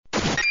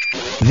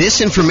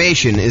This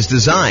information is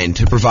designed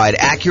to provide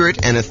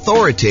accurate and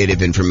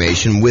authoritative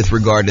information with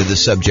regard to the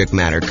subject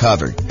matter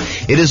covered.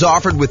 It is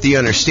offered with the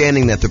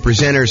understanding that the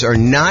presenters are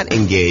not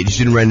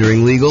engaged in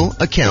rendering legal,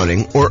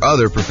 accounting, or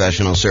other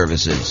professional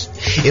services.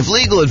 If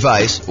legal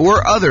advice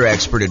or other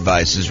expert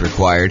advice is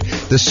required,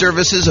 the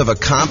services of a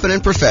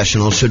competent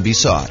professional should be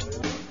sought.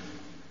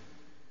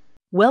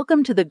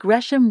 Welcome to the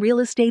Gresham Real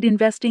Estate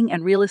Investing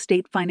and Real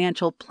Estate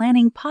Financial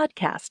Planning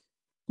Podcast.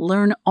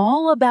 Learn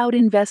all about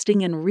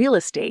investing in real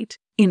estate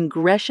in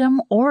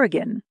Gresham,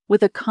 Oregon,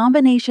 with a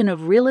combination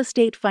of real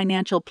estate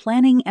financial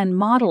planning and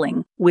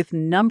modeling with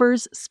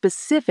numbers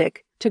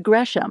specific to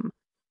Gresham,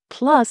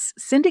 plus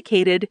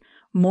syndicated,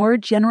 more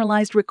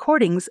generalized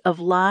recordings of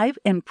live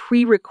and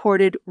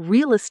pre-recorded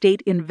real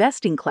estate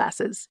investing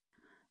classes,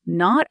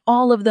 not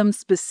all of them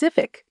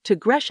specific to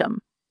Gresham.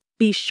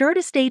 Be sure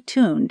to stay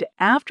tuned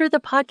after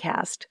the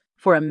podcast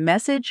for a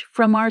message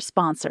from our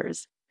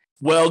sponsors.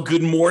 Well,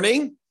 good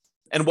morning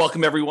and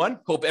welcome everyone.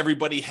 Hope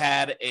everybody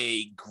had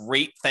a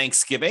great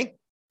Thanksgiving.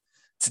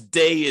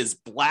 Today is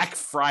Black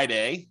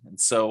Friday, and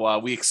so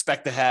we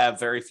expect to have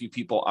very few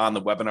people on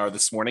the webinar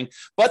this morning.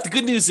 But the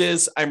good news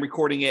is I'm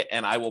recording it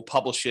and I will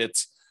publish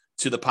it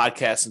to the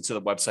podcast and to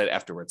the website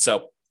afterwards.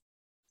 So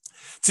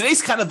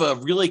today's kind of a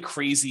really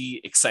crazy,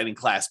 exciting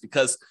class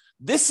because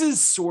this is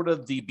sort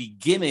of the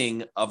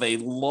beginning of a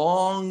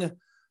long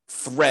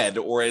thread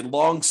or a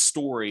long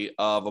story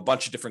of a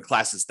bunch of different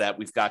classes that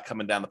we've got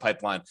coming down the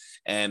pipeline.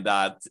 And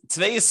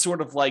today is sort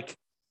of like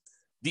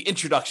the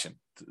introduction.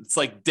 It's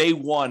like day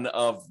one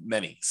of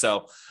many.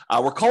 So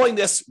we're calling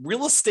this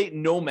Real Estate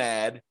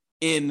Nomad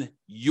in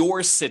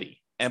Your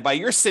City. And by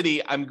your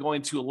city, I'm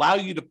going to allow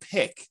you to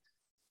pick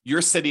your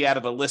city out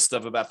of a list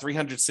of about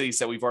 300 cities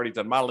that we've already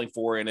done modeling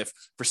for. And if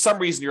for some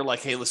reason you're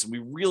like, hey, listen, we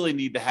really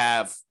need to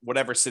have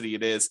whatever city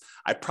it is,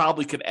 I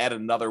probably could add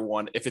another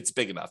one if it's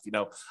big enough. You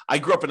know, I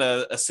grew up in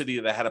a city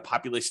that had a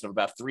population of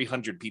about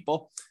 300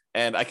 people.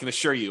 And I can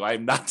assure you,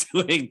 I'm not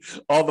doing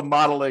all the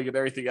modeling and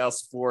everything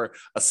else for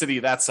a city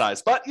that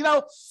size. But, you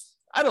know,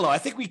 I don't know. I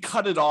think we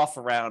cut it off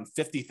around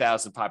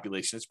 50,000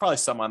 population. There's probably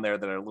some on there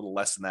that are a little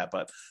less than that,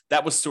 but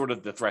that was sort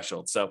of the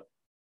threshold. So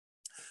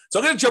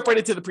I'm going to jump right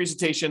into the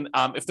presentation.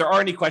 If there are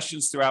any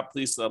questions throughout,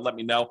 please let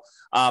me know.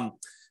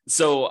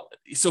 So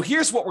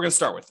here's what we're going to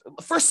start with.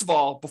 First of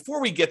all, before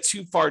we get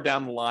too far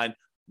down the line,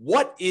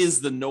 what is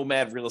the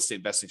Nomad real estate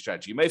investing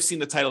strategy? You may have seen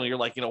the title and you're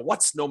like, you know,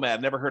 what's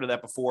Nomad? Never heard of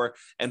that before.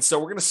 And so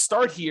we're going to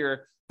start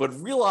here, but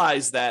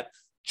realize that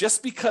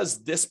just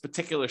because this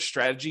particular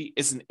strategy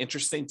isn't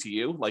interesting to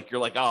you, like you're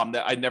like, oh,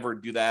 I'd never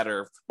do that,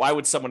 or why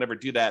would someone ever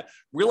do that?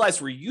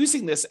 Realize we're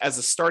using this as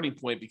a starting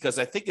point because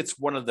I think it's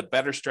one of the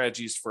better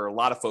strategies for a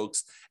lot of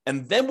folks.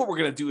 And then what we're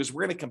going to do is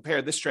we're going to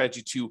compare this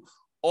strategy to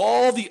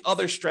all the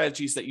other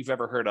strategies that you've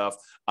ever heard of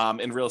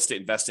in real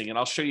estate investing. And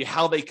I'll show you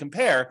how they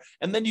compare.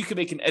 And then you can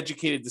make an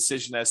educated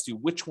decision as to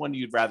which one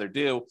you'd rather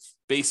do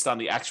based on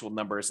the actual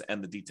numbers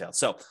and the details.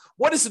 So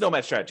what is the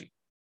Nomad strategy?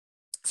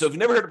 So if you've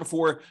never heard it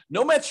before,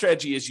 Nomad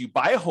strategy is you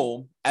buy a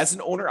home as an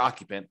owner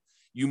occupant,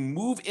 you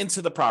move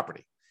into the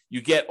property,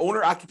 you get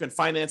owner occupant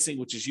financing,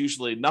 which is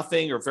usually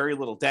nothing or very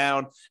little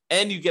down,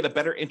 and you get a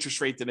better interest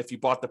rate than if you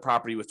bought the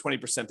property with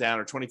 20% down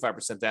or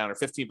 25% down or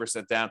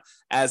 15% down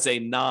as a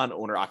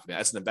non-owner occupant,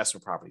 as an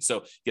investment property.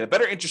 So you get a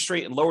better interest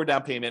rate and lower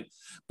down payment,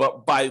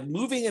 but by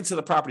moving into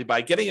the property,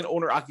 by getting an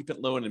owner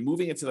occupant loan and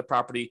moving into the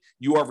property,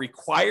 you are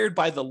required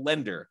by the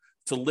lender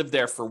to live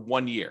there for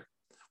 1 year.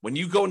 When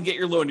you go and get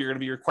your loan, you're going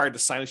to be required to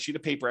sign a sheet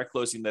of paper at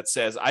closing that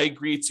says, I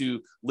agree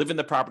to live in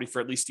the property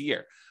for at least a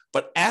year.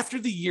 But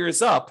after the year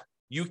is up,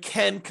 you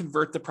can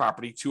convert the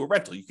property to a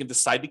rental. You can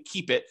decide to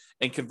keep it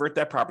and convert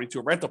that property to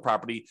a rental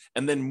property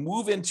and then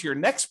move into your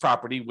next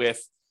property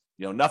with,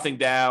 you know, nothing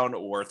down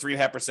or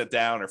 3.5%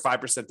 down or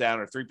 5%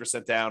 down or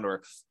 3% down,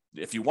 or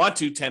if you want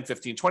to, 10,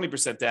 15,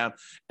 20% down,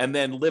 and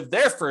then live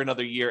there for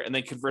another year and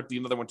then convert the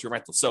another one to a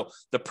rental. So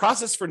the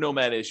process for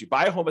Nomad is you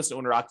buy a home as an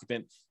owner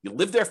occupant, you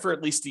live there for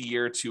at least a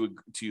year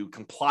to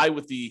comply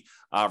with the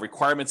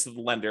requirements of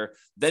the lender.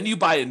 Then you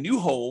buy a new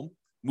home,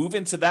 move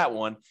into that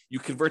one, you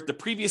convert the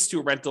previous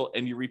to a rental,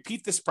 and you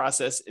repeat this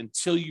process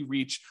until you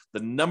reach the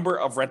number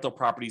of rental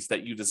properties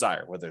that you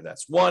desire, whether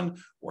that's 1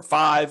 or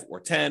 5 or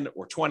 10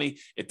 or 20,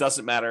 it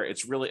doesn't matter.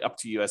 It's really up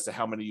to you as to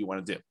how many you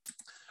want to do.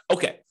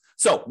 Okay.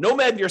 So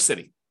Nomad in your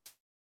city.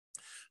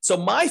 So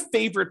my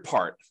favorite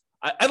part,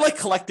 I like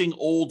collecting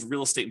old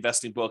real estate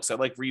investing books. I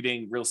like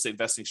reading real estate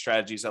investing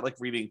strategies. I like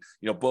reading,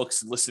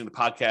 books and listening to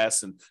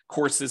podcasts and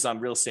courses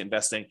on real estate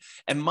investing.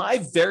 And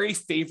my very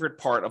favorite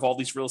part of all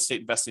these real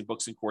estate investing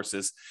books and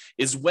courses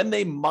is when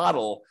they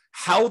model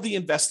how the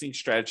investing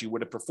strategy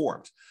would have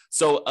performed.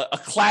 So a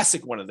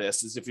classic one of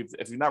this is if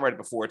you've not read it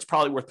before, it's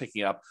probably worth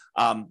picking up.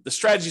 The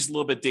strategy is a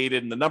little bit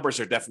dated and the numbers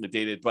are definitely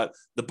dated, but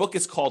the book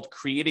is called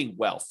Creating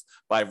Wealth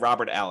by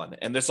Robert Allen.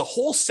 And there's a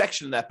whole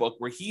section in that book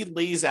where he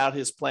lays out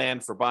his plan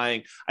for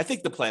buying. I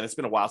think the plan, it's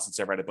been a while since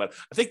I read it, but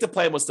I think the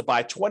plan was to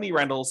buy 20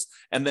 rentals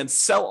and then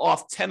sell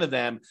off 10 of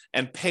them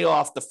and pay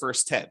off the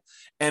first 10.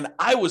 And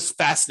I was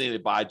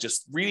fascinated by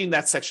just reading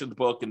that section of the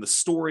book and the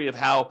story of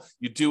how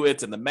you do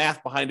it and the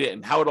math behind it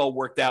and how it all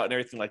worked out and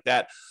everything like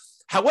that.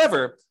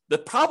 However, the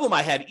problem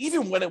I had,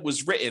 even when it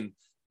was written,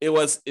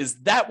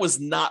 that was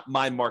not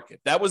my market.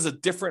 That was a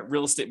different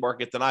real estate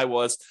market than I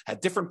was,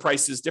 had different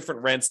prices, different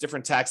rents,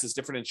 different taxes,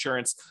 different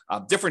insurance,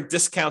 different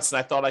discounts than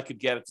I thought I could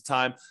get at the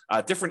time,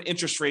 different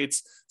interest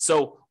rates.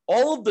 So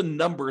all of the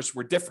numbers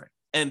were different.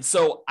 And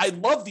so I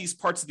love these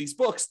parts of these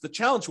books. The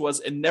challenge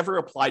was it never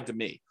applied to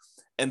me.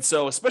 And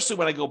so, especially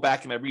when I go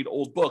back and I read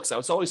old books, I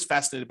was always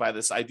fascinated by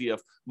this idea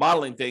of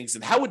modeling things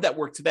and how would that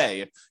work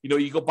today? If,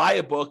 you go buy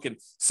a book and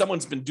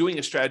someone's been doing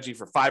a strategy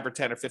for 5 or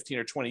 10 or 15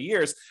 or 20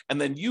 years,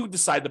 and then you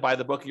decide to buy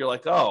the book and you're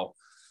like, oh,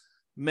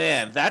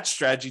 man, that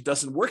strategy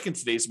doesn't work in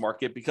today's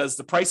market because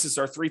the prices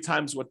are 3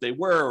 times what they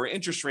were, or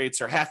interest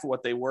rates are half of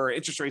what they were.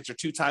 Interest rates are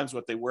 2 times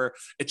what they were.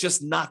 It's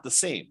just not the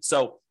same.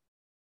 So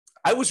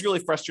I was really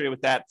frustrated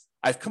with that.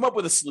 I've come up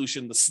with a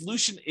solution. The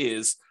solution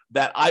is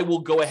that I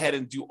will go ahead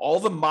and do all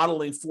the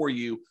modeling for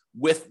you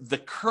with the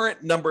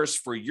current numbers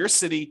for your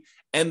city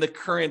and the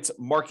current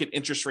market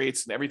interest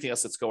rates and everything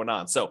else that's going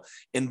on. So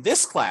in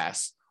this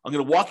class, I'm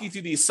going to walk you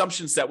through the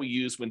assumptions that we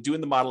use when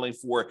doing the modeling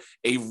for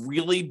a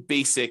really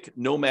basic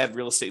Nomad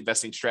real estate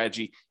investing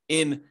strategy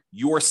in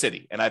your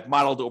city. And I've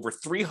modeled over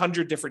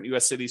 300 different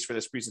US cities for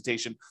this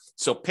presentation.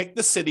 So pick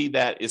the city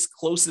that is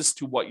closest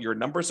to what your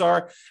numbers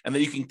are, and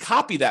then you can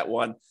copy that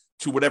one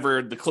to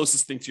whatever the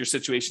closest thing to your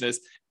situation is.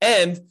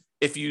 And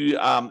if you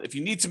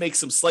need to make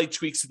some slight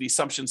tweaks to the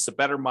assumptions to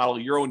better model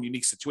your own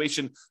unique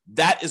situation,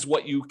 that is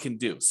what you can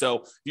do.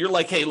 So you're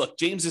like, hey, look,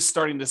 James is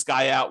starting this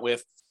guy out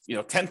with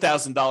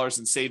 $10,000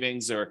 in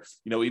savings, or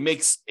he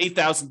makes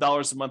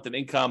 $8,000 a month in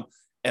income,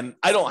 and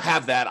I don't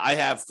have that. I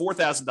have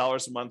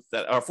 $4,000 a month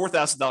or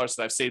 $4,000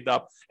 that I've saved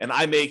up, and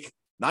I make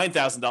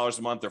 $9,000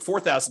 a month or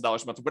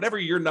 $4,000 a month, whatever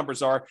your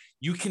numbers are.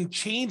 You can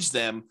change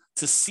them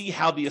to see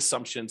how the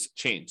assumptions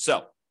change.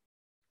 So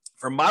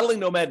for modeling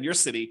Nomad in your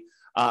city,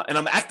 and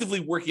I'm actively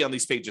working on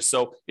these pages.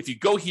 So if you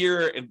go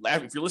here and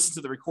if you're listening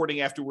to the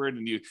recording afterward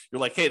and you're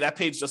like, hey, that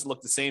page doesn't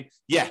look the same.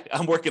 Yeah,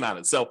 I'm working on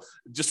it. So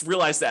just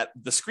realize that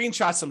the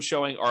screenshots I'm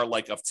showing are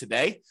like of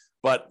today,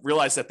 but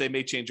realize that they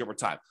may change over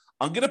time.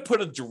 I'm going to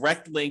put a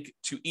direct link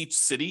to each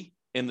city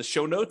in the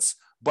show notes.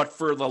 But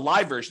for the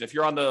live version, if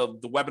you're on the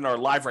webinar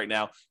live right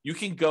now, you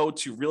can go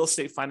to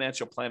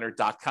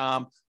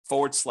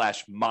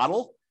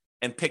realestatefinancialplanner.com/model.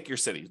 and pick your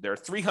city. There are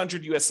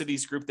 300 US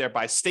cities grouped there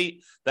by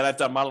state that I've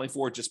done modeling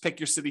for. Just pick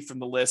your city from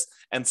the list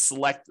and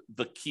select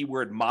the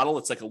keyword model.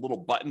 It's like a little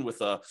button with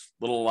a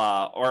little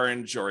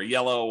orange or a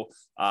yellow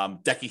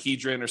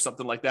decahedron or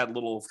something like that, a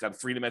little kind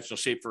of 3-dimensional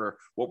shape for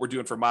what we're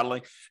doing for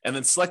modeling. And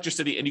then select your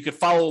city, and you can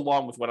follow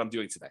along with what I'm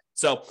doing today.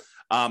 So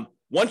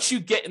once you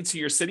get into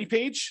your city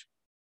page,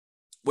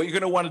 what you're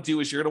going to want to do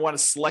is you're going to want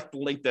to select the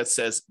link that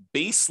says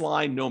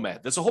Baseline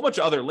Nomad. There's a whole bunch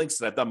of other links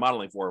that I've done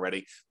modeling for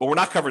already, but we're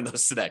not covering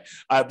those today.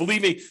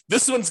 Believe me,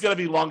 this one's going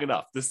to be long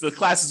enough. The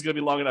class is going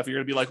to be long enough. You're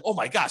going to be like, oh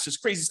my gosh, there's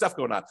crazy stuff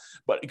going on.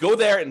 But go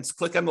there and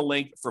click on the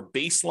link for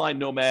Baseline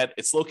Nomad.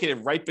 It's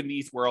located right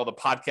beneath where all the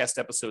podcast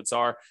episodes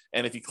are.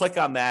 And if you click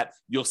on that,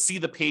 you'll see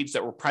the page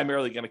that we're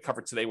primarily going to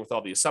cover today with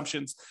all the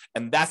assumptions.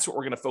 And that's what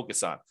we're going to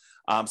focus on.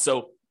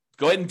 So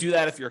go ahead and do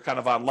that if you're kind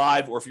of on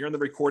live, or if you're in the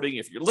recording.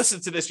 If you're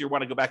listening to this, you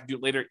want to go back and do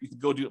it later, you can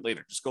go do it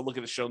later. Just go look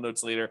at the show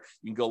notes later.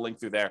 You can go link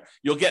through there.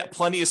 You'll get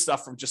plenty of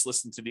stuff from just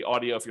listening to the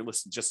audio if you're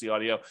listening to just the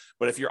audio.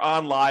 But if you're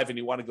on live and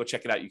you want to go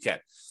check it out, you can.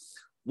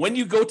 When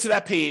you go to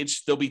that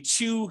page, there'll be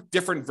 2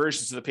 different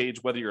versions of the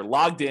page, whether you're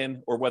logged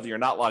in or whether you're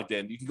not logged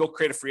in. You can go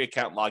create a free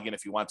account and log in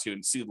if you want to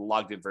and see the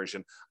logged in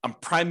version. I'm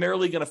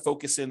primarily going to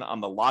focus in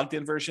on the logged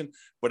in version,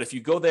 but if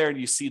you go there and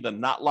you see the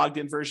not logged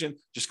in version,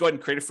 just go ahead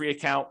and create a free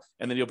account,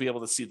 and then you'll be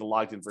able to see the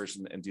logged in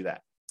version and do that.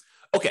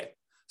 Okay,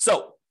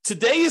 so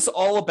today is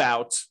all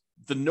about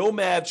the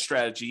Nomad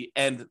strategy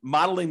and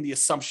modeling the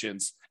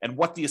assumptions and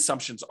what the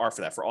assumptions are for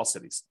that for all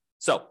cities.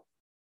 So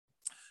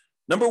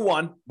number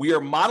 1, we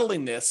are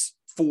modeling this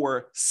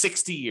for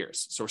 60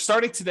 years. So we're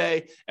starting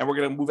today, and we're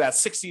going to move out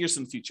 60 years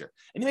in the future.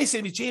 And you may say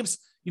to me, James,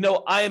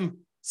 I'm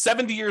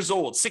 70 years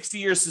old. 60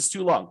 years is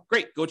too long.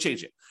 Great, go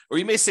change it. Or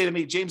you may say to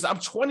me, James, I'm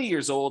 20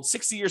 years old.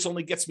 60 years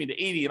only gets me to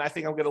 80, and I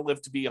think I'm going to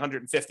live to be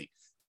 150.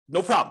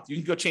 No problem. You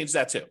can go change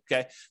that too,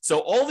 okay? So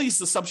all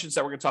these assumptions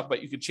that we're going to talk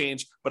about, you can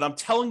change, but I'm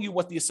telling you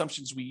what the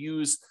assumptions we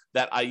use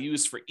that I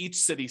use for each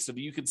city so that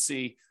you can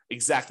see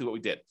exactly what we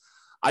did.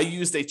 I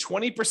used a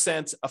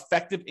 20%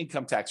 effective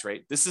income tax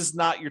rate. This is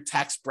not your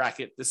tax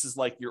bracket. This is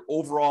like your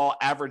overall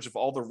average of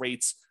all the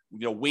rates,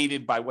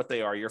 weighted by what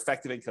they are, your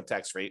effective income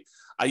tax rate.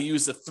 I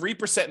used a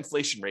 3%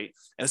 inflation rate.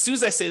 And as soon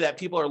as I say that,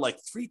 people are like,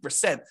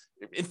 3%?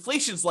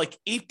 Inflation's like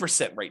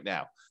 8% right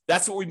now.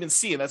 That's what we've been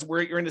seeing. That's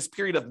where you're in this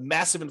period of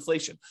massive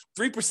inflation.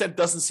 3%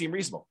 doesn't seem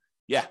reasonable.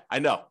 Yeah, I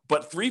know.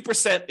 But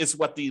 3% is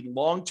what the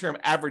long-term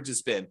average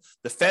has been.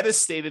 The Fed has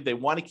stated they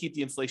want to keep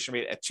the inflation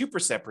rate at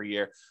 2% per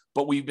year,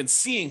 but we've been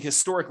seeing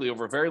historically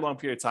over a very long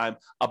period of time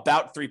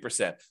about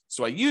 3%.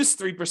 So I used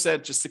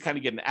 3% just to kind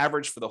of get an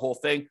average for the whole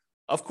thing.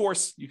 Of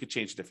course, you could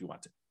change it if you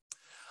want to.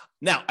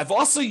 Now, I've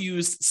also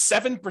used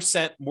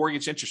 7%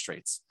 mortgage interest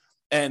rates.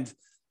 And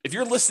if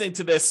you're listening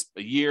to this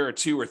a year or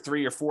two or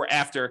three or four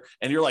after,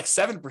 and you're like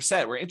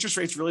 7%, were interest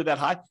rates really that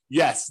high?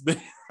 Yes,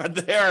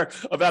 they're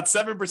about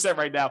 7%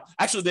 right now.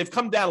 Actually, they've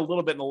come down a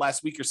little bit in the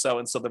last week or so.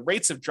 And so the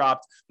rates have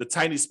dropped the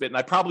tiniest bit. And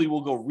I probably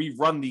will go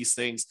rerun these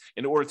things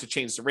in order to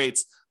change the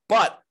rates.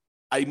 But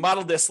I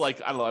modeled this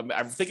like, I don't know,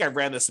 I think I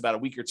ran this about a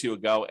week or two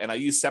ago, and I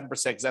used 7%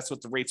 because that's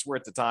what the rates were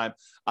at the time.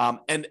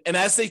 And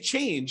as they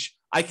change,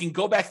 I can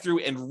go back through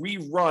and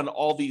rerun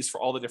all these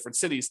for all the different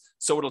cities,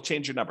 so it'll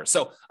change your number.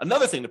 So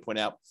another thing to point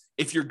out,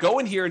 if you're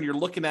going here and you're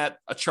looking at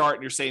a chart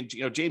and you're saying,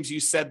 James, you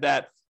said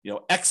that,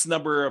 X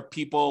number of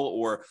people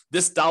or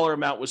this dollar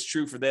amount was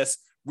true for this,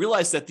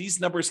 realize that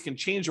these numbers can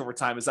change over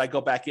time as I go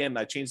back in and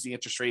I change the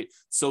interest rate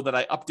so that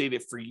I update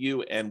it for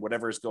you and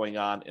whatever is going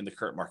on in the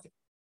current market.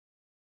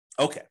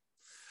 Okay.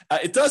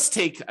 It does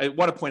take, I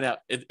want to point out,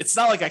 it's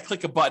not like I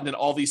click a button and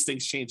all these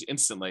things change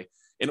instantly.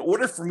 In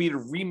order for me to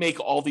remake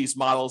all these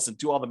models and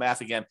do all the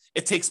math again,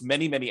 it takes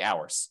many, many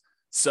hours.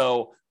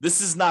 So this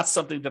is not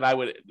something that I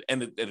would,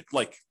 and it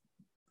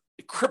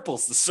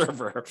cripples the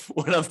server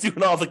when I'm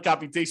doing all the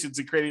computations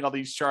and creating all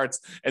these charts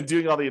and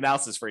doing all the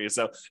analysis for you.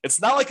 So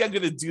it's not like I'm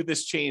going to do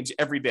this change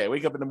every day. I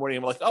wake up in the morning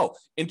and I'm like, oh,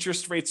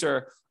 interest rates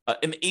are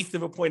an eighth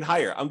of a point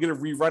higher. I'm going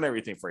to rerun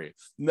everything for you.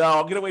 No,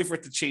 I'm going to wait for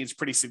it to change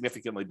pretty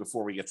significantly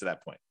before we get to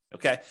that point.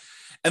 Okay.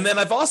 And then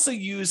I've also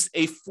used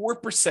a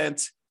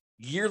 4%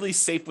 yearly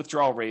safe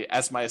withdrawal rate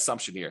as my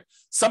assumption here.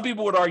 Some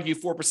people would argue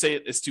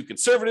 4% is too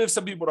conservative.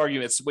 Some people would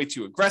argue it's way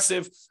too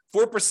aggressive.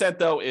 4%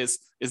 though is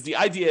the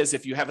idea is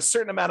if you have a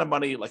certain amount of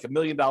money, like $1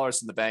 million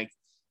in the bank,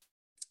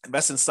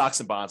 invest in stocks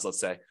and bonds,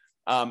 let's say,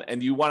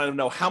 and you want to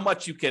know how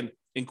much you can,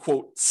 in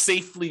quote,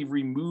 safely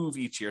remove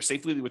each year,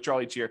 safely withdraw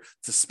each year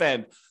to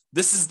spend.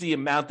 This is the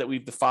amount that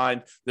we've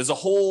defined. There's a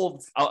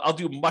whole, I'll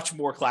do much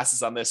more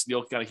classes on this and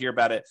you'll kind of hear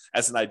about it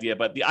as an idea.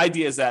 But the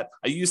idea is that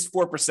I used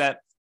 4%.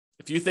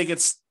 If you think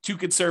it's too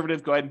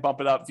conservative, go ahead and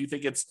bump it up. If you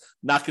think it's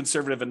not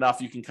conservative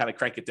enough, you can kind of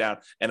crank it down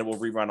and it will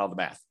rerun all the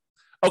math.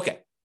 Okay.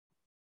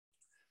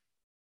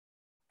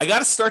 I got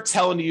to start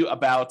telling you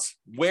about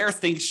where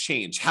things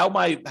change, how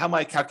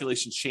my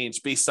calculations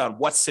change based on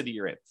what city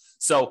you're in.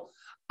 So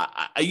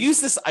I use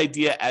this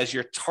idea as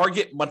your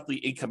target monthly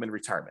income in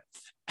retirement.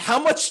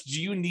 How much do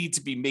you need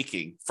to be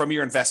making from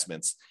your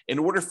investments in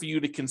order for you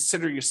to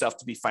consider yourself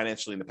to be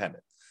financially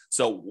independent?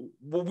 So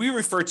what we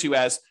refer to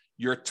as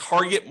your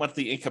target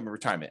monthly income in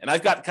retirement. And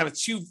I've got kind of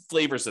two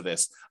flavors of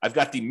this. I've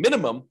got the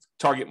minimum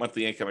target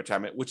monthly income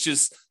retirement, which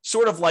is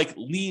sort of like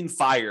lean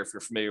fire, if you're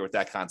familiar with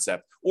that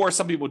concept, or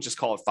some people just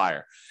call it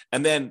fire.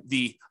 And then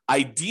the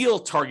ideal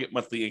target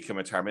monthly income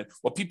retirement,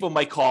 what people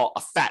might call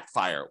a fat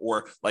fire,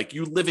 or like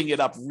you living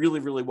it up really,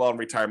 really well in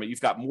retirement.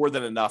 You've got more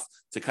than enough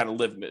to kind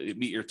of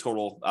meet your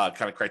total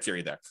kind of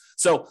criteria there.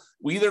 So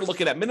we either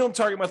look at minimum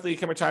target monthly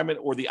income retirement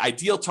or the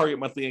ideal target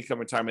monthly income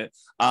retirement.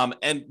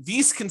 And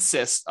these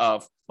consist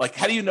of, like,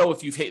 how do you know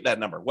if you've hit that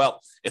number?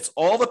 Well, it's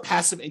all the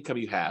passive income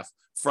you have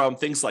from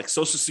things like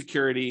Social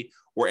Security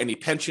or any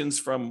pensions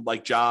from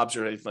like jobs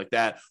or anything like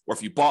that, or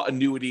if you bought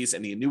annuities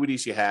and the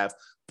annuities you have,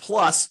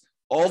 plus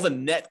all the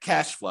net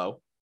cash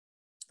flow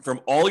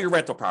from all your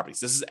rental properties.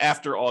 This is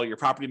after all your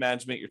property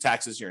management, your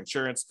taxes, your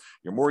insurance,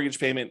 your mortgage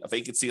payment, a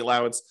vacancy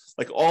allowance,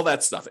 like all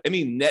that stuff.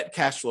 Any net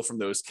cash flow from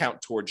those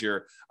count towards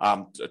your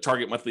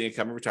target monthly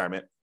income in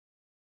retirement.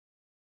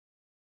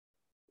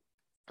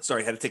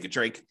 Sorry, I had to take a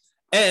drink.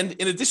 And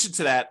in addition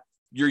to that,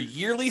 your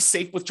yearly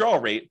safe withdrawal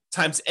rate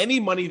times any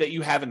money that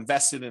you have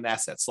invested in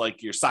assets,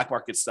 like your stock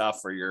market stuff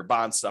or your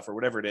bond stuff or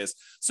whatever it is.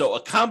 So a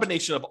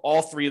combination of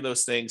all three of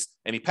those things,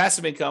 any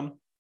passive income,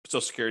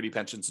 Social Security,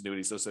 pensions,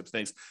 annuities, those types of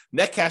things,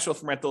 net cash flow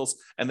from rentals,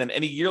 and then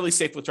any yearly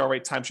safe withdrawal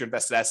rate times your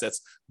invested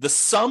assets. The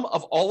sum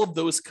of all of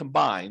those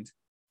combined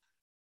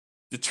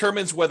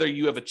determines whether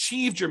you have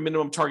achieved your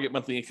minimum target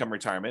monthly income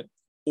retirement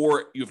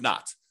or you have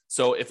not.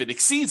 So if it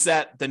exceeds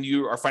that, then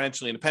you are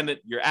financially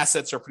independent. Your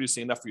assets are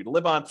producing enough for you to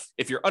live on.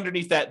 If you're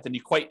underneath that, then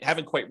you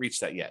haven't quite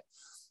reached that yet.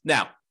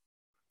 Now,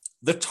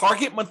 the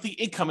target monthly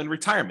income in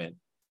retirement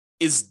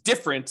is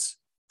different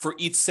for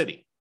each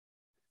city.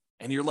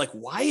 And you're like,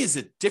 why is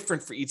it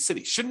different for each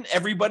city? Shouldn't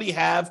everybody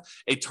have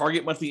a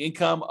target monthly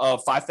income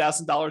of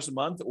 $5,000 a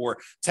month or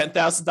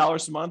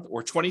 $10,000 a month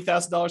or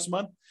 $20,000 a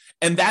month?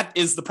 And that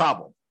is the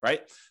problem,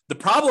 right? The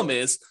problem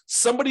is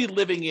somebody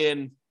living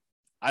in,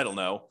 I don't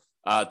know,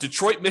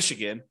 Detroit,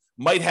 Michigan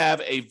might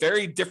have a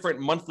very different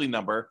monthly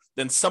number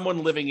than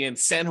someone living in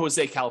San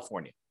Jose,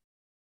 California.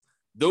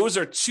 Those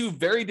are two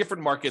very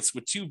different markets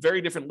with two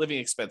very different living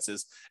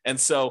expenses. And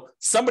so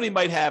somebody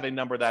might have a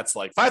number that's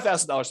like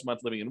 $5,000 a month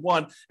living in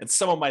one, and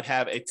someone might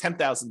have a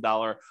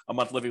 $10,000 a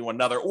month living in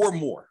another or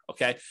more.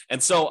 Okay.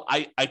 And so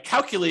I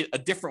calculate a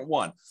different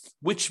one,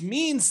 which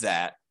means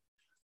that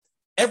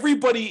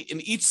everybody in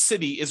each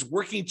city is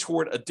working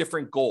toward a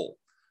different goal.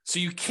 So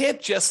you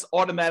can't just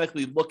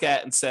automatically look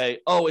at and say,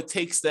 oh, it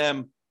takes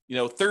them,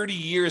 30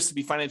 years to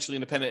be financially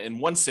independent in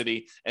one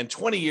city and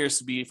 20 years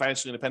to be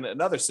financially independent in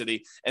another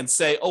city and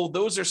say, oh,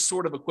 those are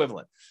sort of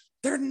equivalent.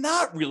 they're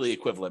not really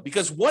equivalent,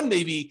 because one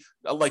may be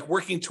like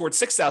working towards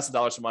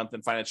 $6,000 a month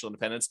in financial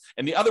independence,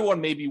 and the other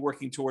one may be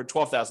working toward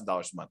 $12,000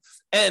 a month.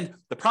 And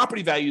the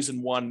property values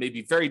in one may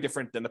be very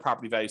different than the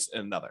property values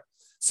in another.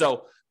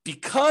 So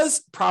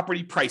because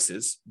property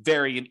prices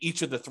vary in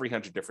each of the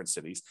 300 different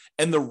cities,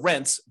 and the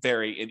rents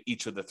vary in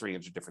each of the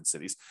 300 different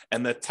cities,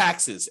 and the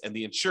taxes and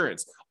the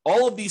insurance,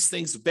 all of these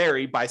things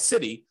vary by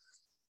city,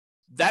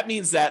 that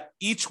means that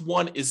each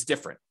one is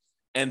different.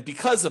 And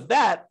because of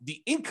that,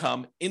 the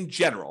income in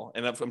general,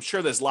 and I'm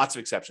sure there's lots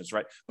of exceptions,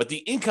 right? But the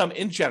income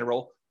in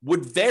general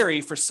would vary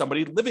for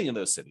somebody living in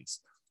those cities.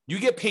 You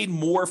get paid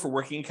more for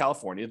working in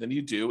California than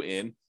you do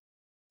in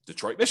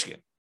Detroit, Michigan,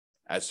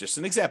 as just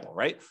an example,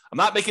 right? I'm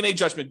not making any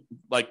judgment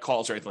like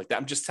calls or anything like that.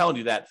 I'm just telling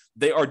you that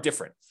they are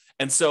different.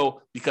 And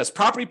so because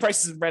property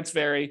prices and rents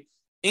vary,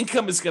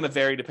 income is going to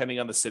vary depending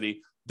on the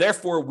city.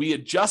 Therefore, we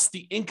adjust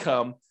the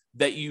income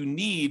that you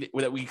need,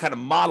 or that we kind of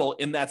model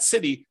in that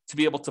city to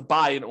be able to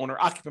buy an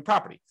owner-occupant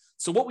property.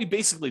 So what we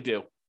basically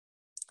do,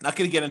 not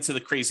going to get into the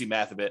crazy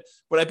math of it,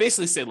 but I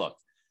basically say, look,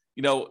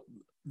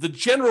 the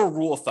general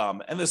rule of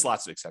thumb, and there's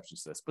lots of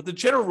exceptions to this, but the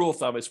general rule of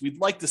thumb is we'd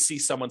like to see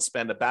someone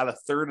spend about a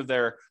third of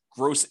their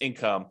gross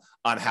income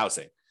on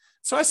housing.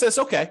 So I says,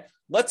 okay,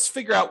 let's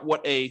figure out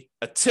what a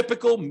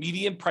typical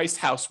median priced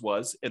house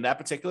was in that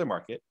particular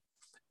market,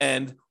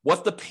 and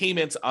what the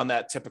payment on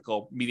that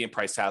typical median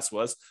priced house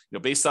was,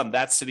 based on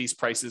that city's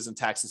prices and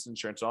taxes,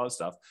 insurance, and all that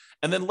stuff.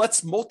 And then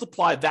let's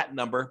multiply that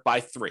number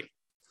by 3.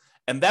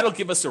 And that'll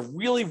give us a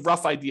really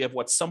rough idea of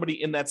what somebody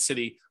in that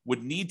city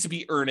would need to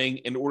be earning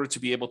in order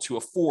to be able to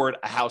afford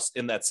a house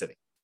in that city.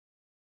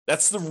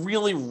 That's the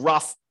really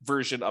rough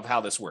version of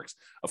how this works.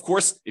 Of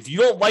course, if you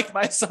don't like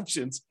my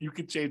assumptions, you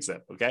can change them,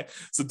 okay?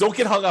 So don't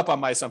get hung up on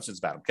my assumptions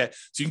about them, okay?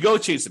 So you can go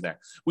change them there.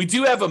 We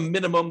do have a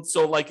minimum.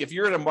 So like if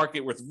you're in a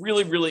market with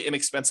really, really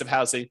inexpensive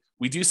housing,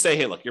 we do say,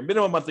 hey, look, your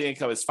minimum monthly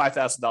income is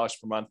 $5,000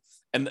 per month.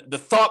 And the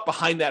thought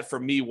behind that for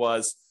me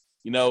was,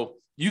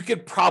 you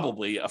could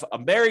probably, a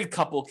married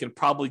couple can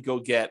probably go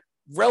get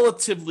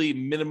relatively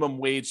minimum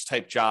wage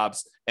type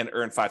jobs and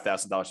earn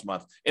 $5,000 a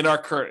month in our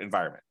current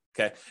environment.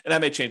 Okay. And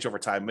that may change over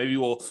time.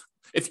 Maybe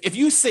if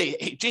you say,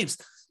 hey, James,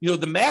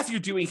 the math you're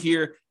doing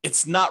here,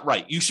 it's not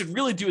right. You should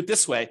really do it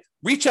this way.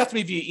 Reach out to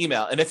me via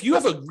email. And if you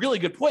have a really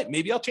good point,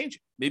 maybe I'll change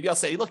it. Maybe I'll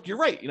say, look, you're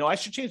right. I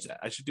should change that.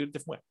 I should do it a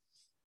different way.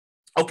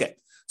 Okay.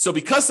 So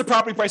because the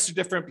property prices are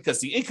different, because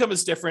the income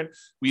is different,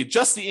 we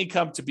adjust the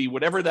income to be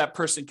whatever that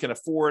person can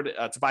afford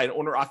to buy an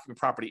owner-occupant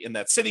property in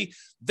that city.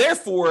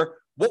 Therefore,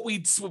 what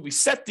we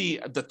set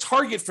the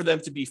target for them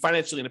to be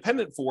financially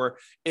independent for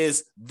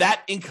is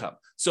that income.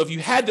 So if you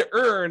had to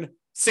earn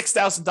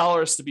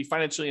 $6,000 to be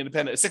financially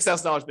independent,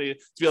 $6,000 to be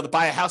able to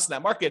buy a house in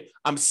that market,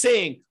 I'm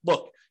saying,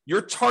 look,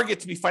 your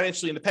target to be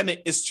financially independent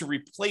is to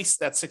replace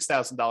that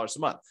 $6,000 a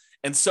month.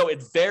 And so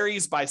it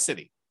varies by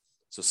city.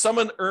 So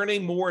someone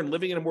earning more and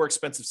living in a more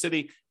expensive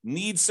city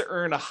needs to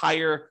earn a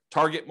higher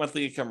target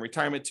monthly income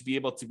retirement to be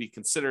able to be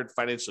considered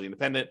financially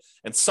independent.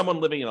 And someone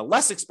living in a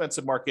less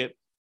expensive market,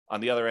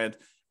 on the other end,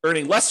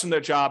 earning less from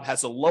their job,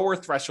 has a lower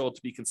threshold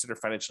to be considered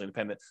financially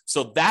independent.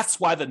 So that's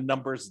why the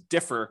numbers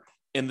differ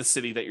in the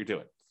city that you're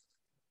doing.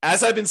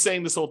 As I've been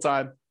saying this whole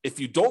time, if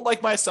you don't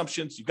like my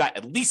assumptions, you've got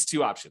at least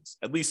 2 options,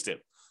 at least 2.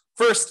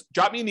 First,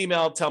 drop me an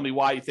email, tell me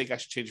why you think I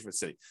should change it for the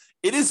city.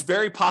 It is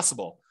very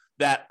possible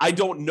that I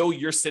don't know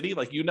your city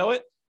like you know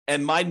it,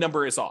 and my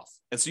number is off.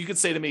 And so you could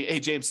say to me, hey,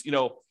 James,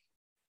 your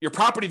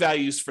property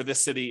values for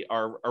this city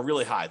are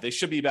really high. They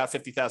should be about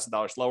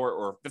 $50,000 lower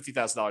or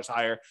 $50,000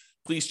 higher.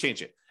 Please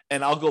change it.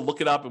 And I'll go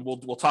look it up and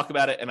we'll talk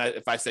about it. And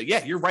if I say,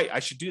 yeah, you're right,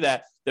 I should do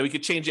that, then we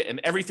could change it and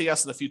everything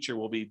else in the future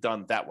will be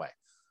done that way.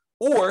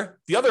 Or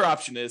the other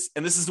option is,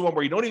 and this is the one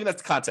where you don't even have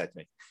to contact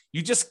me.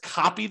 You just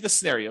copy the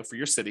scenario for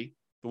your city,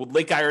 the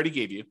link I already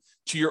gave you,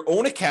 to your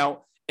own account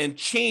and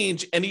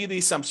change any of the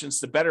assumptions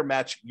to better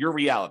match your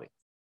reality.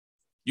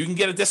 You can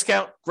get a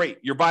discount. Great.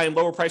 You're buying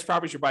lower price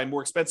properties. You're buying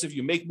more expensive.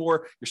 You make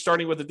more. You're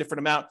starting with a different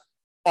amount.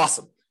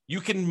 Awesome.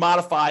 You can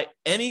modify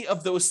any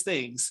of those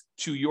things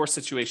to your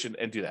situation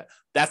and do that.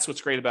 That's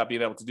what's great about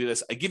being able to do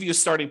this. I give you a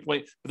starting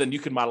point, but then you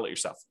can model it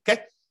yourself.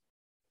 Okay.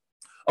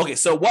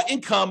 So what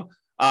income,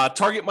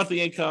 target monthly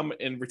income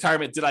in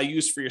retirement did I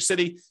use for your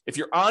city? If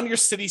you're on your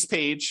city's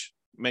page,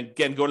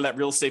 again, go to that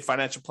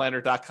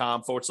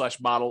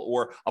realestatefinancialplanner.com/model,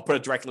 or I'll put a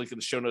direct link in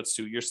the show notes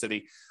to your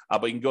city,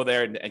 but you can go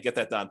there and get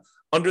that done.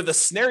 Under the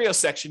scenario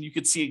section, you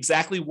can see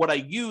exactly what I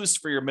used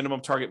for your minimum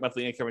target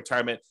monthly income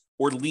retirement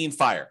or lean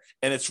fire.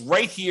 And it's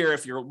right here.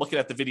 If you're looking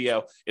at the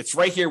video, it's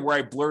right here where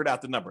I blurred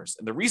out the numbers.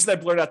 And the reason I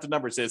blurred out the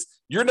numbers is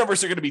your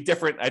numbers are going to be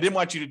different. I didn't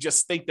want you to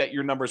just think that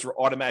your numbers were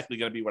automatically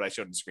going to be what I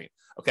showed on the screen.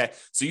 Okay.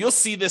 So you'll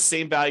see this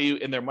same value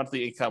in their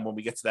monthly income when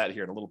we get to that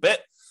here in a little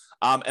bit.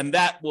 And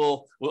that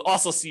we'll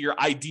also see your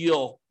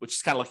ideal, which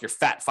is kind of like your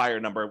fat fire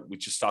number we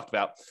just talked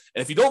about.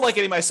 And if you don't like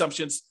any of my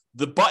assumptions,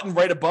 the button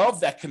right above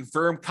that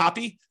confirm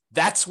copy,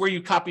 that's where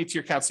you copy it to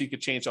your account so you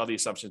could change all the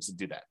assumptions and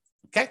do that.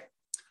 Okay.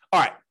 All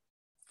right.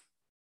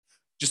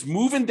 Just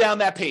moving down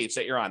that page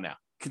that you're on now.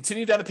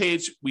 Continue down the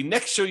page. We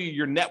next show you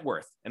your net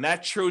worth, and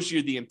that shows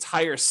you the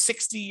entire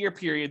 60-year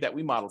period that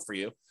we modeled for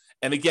you.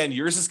 And again,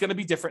 yours is going to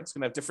be different. It's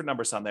going to have different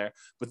numbers on there,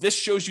 but this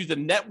shows you the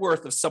net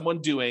worth of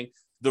someone doing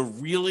the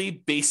really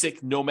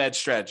basic nomad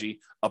strategy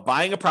of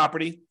buying a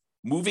property,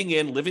 moving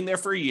in, living there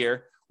for a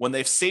year. When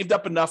they've saved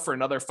up enough for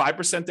another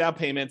 5% down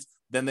payment,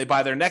 then they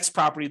buy their next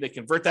property, they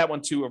convert that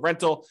one to a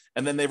rental,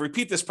 and then they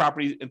repeat this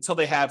property until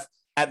they have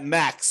at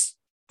max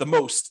the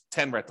most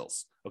 10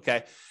 rentals.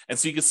 Okay. And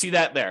so you can see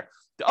that there.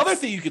 The other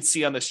thing you can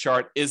see on this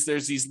chart is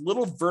there's these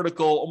little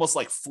vertical, almost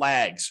like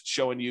flags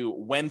showing you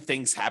when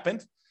things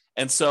happened.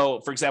 And so,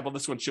 for example,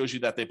 this one shows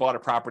you that they bought a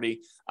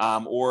property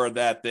or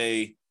that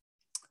they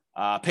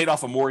paid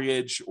off a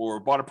mortgage or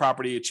bought a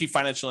property, achieved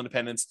financial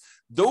independence.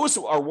 Those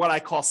are what I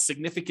call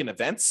significant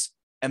events.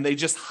 And they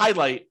just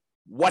highlight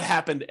what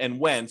happened and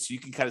when. So you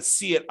can kind of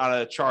see it on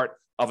a chart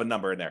of a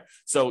number in there.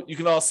 So you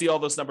can all see all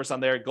those numbers on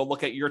there. Go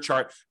look at your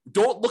chart.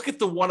 Don't look at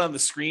the one on the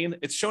screen.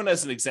 It's shown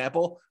as an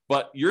example,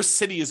 but your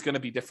city is going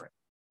to be different.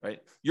 Right?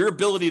 Your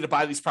ability to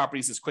buy these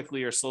properties as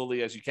quickly or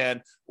slowly as you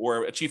can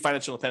or achieve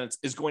financial independence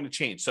is going to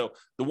change. So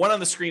the one on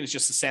the screen is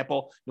just a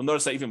sample. You'll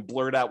notice I even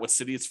blurred out what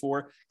city it's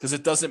for because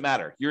it doesn't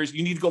matter. Yours,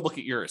 you need to go look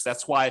at yours.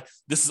 That's why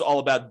this is all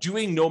about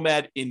doing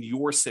Nomad in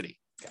your city.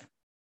 Okay.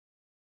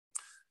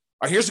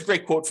 All right, here's a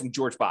great quote from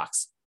George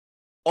Box.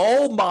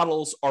 All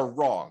models are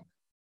wrong,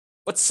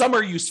 but some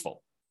are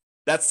useful.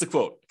 That's the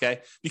quote, okay?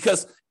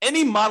 Because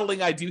any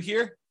modeling I do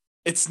here,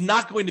 it's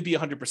not going to be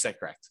 100%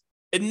 correct.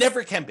 It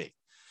never can be.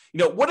 You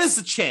know, what is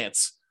the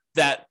chance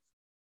that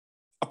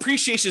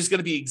appreciation is going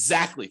to be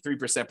exactly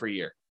 3% per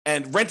year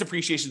and rent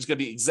appreciation is going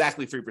to be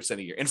exactly 3%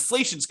 a year?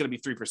 Inflation is going to be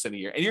 3% a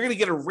year, and you're going to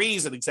get a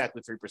raise at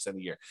exactly 3%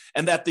 a year.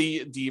 And that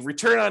the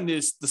return on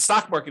the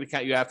stock market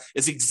account you have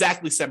is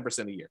exactly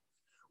 7% a year.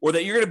 Or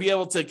that you're going to be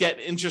able to get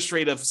interest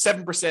rate of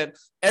 7%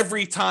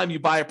 every time you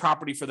buy a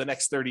property for the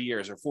next 30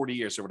 years or 40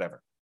 years or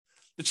whatever.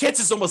 The chance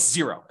is almost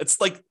zero. It's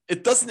like,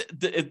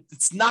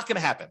 it's not going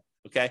to happen.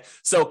 Okay.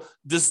 So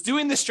does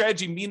doing this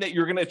strategy mean that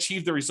you're going to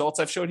achieve the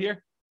results I've showed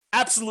here?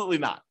 Absolutely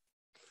not.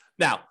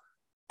 Now,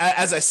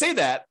 as I say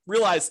that,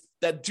 realize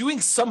that doing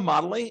some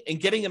modeling and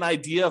getting an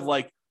idea of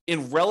like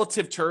in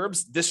relative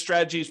terms, this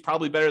strategy is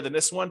probably better than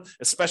this one,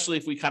 especially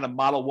if we kind of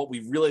model what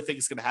we really think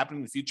is going to happen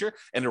in the future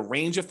and a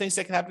range of things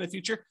that can happen in the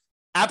future.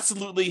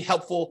 Absolutely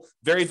helpful,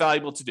 very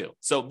valuable to do.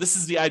 So this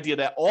is the idea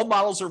that all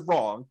models are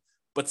wrong,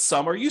 but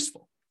some are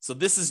useful. So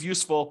this is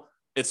useful.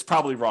 It's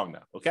probably wrong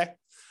now. Okay.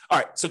 All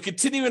right, so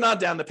continuing on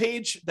down the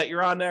page that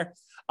you're on there,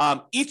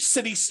 each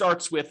city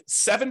starts with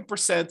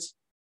 7%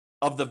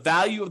 of the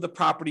value of the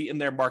property in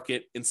their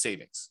market in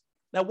savings.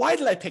 Now, why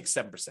did I pick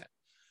 7%?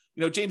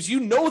 You know, James, you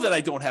know that I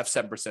don't have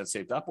 7%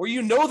 saved up, or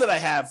you know that I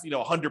have,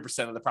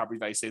 100% of the property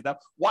value saved up.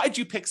 Why'd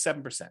you pick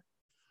 7%?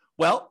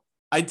 Well,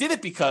 I did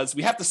it because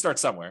we have to start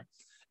somewhere.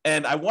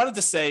 And I wanted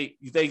to say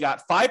they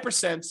got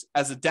 5%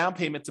 as a down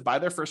payment to buy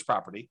their first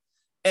property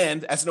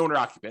and as an owner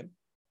occupant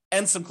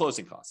and some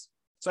closing costs.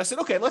 So I said,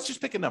 okay, let's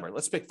just pick a number.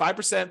 Let's pick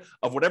 5%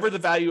 of whatever the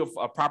value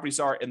of properties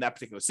are in that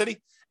particular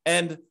city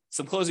and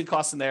some closing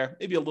costs in there,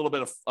 maybe a little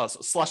bit of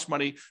slush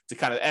money to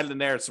kind of add in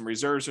there, some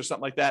reserves or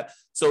something like that.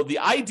 So the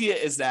idea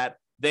is that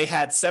they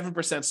had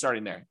 7%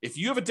 starting there. If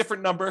you have a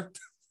different number,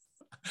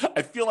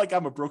 I feel like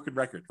I'm a broken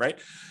record, right?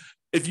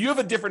 If you have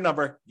a different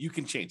number, you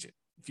can change it.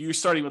 If you're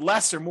starting with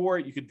less or more,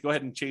 you could go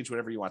ahead and change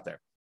whatever you want there.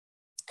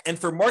 And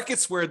for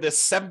markets where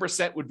this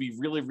 7% would be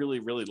really, really,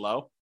 really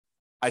low,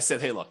 I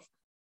said, hey, look,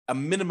 a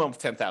minimum of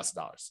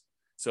 $10,000.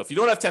 So if you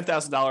don't have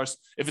 $10,000,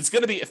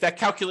 if that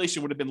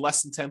calculation would have been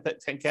less than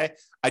 10K,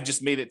 I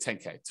just made it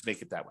 10K to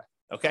make it that way.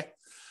 Okay.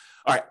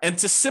 All right. And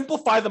to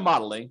simplify the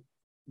modeling,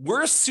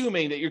 we're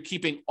assuming that you're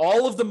keeping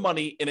all of the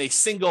money in a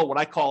single, what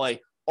I call a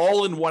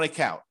all-in-one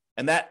account.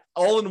 And that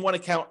all-in-one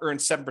account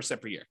earns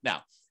 7% per year.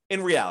 Now,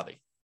 in reality,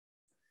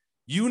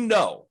 you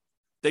know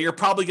that you're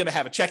probably going to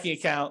have a checking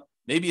account,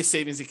 maybe a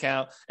savings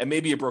account, and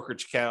maybe a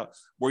brokerage account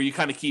where you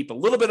kind of keep a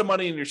little bit of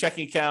money in your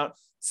checking account,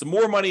 some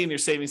more money in your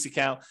savings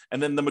account, and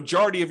then the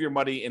majority of your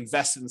money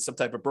invested in some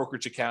type of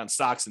brokerage account,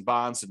 stocks and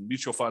bonds and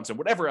mutual funds and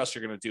whatever else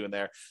you're going to do in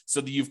there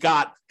so that you've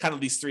got kind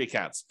of these three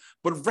accounts.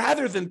 But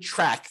rather than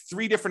track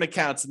three different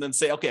accounts and then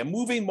say, okay, I'm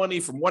moving money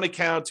from one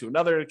account to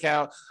another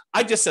account,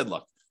 I just said,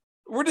 look,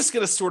 we're just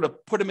going to sort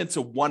of put them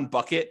into one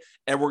bucket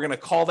and we're going to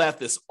call that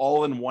this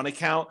all-in-one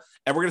account.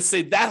 And we're going to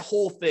say that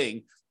whole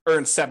thing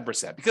earns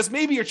 7% because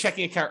maybe your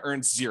checking account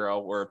earns 0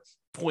 or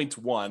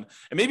 0.1, and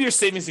maybe your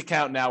savings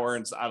account now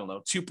earns,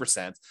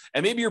 2%,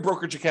 and maybe your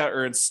brokerage account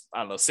earns,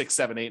 6,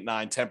 7, 8,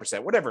 9,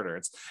 10%, whatever it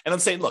earns. And I'm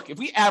saying, look, if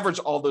we average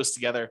all those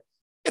together,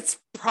 it's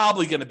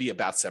probably going to be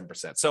about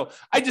 7%. So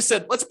I just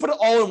said, let's put it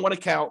all in one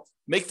account,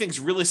 make things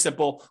really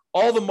simple.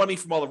 All the money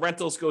from all the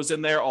rentals goes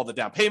in there. All the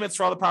down payments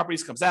for all the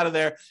properties comes out of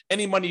there.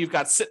 Any money you've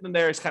got sitting in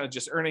there is kind of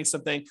just earning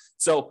something.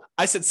 So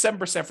I said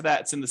 7% for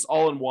that. It's in this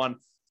all in one.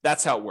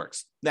 That's how it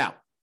works. Now,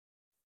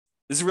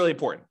 this is really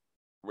important.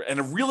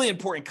 And a really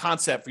important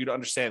concept for you to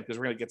understand, because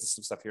we're going to get to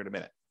some stuff here in a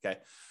minute. Okay.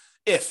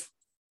 If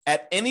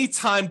at any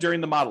time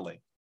during the modeling,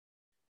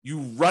 you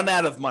run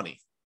out of money,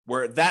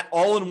 where that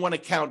all-in-one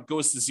account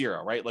goes to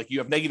zero, right? Like you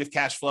have negative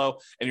cash flow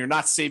and you're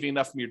not saving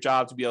enough from your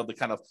job to be able to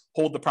kind of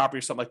hold the property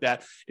or something like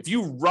that. If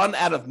you run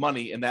out of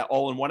money in that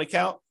all-in-one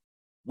account,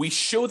 we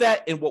show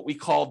that in what we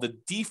call the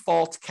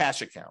default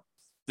cash account.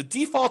 The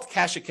default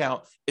cash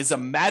account is a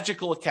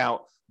magical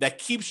account that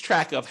keeps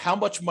track of how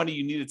much money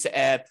you needed to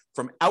add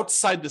from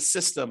outside the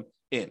system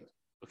in,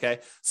 okay?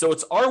 So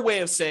it's our way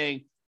of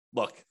saying,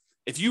 look,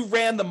 if you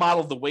ran the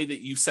model the way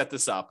that you set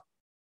this up,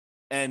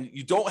 and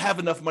you don't have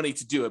enough money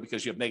to do it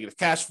because you have negative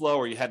cash flow,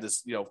 or you had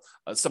this,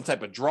 some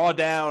type of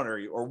drawdown,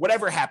 or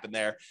whatever happened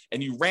there,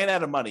 and you ran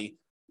out of money,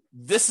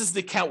 this is the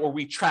account where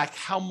we track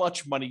how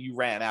much money you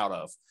ran out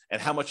of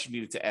and how much you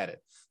needed to add it.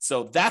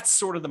 So that's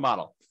sort of the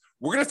model.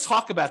 We're going to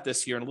talk about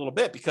this here in a little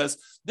bit, because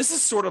this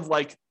is sort of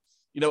like,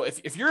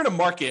 if you're in a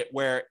market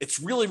where it's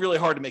really, really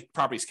hard to make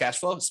properties cash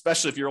flow,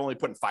 especially if you're only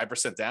putting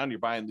 5% down, you're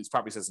buying these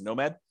properties as a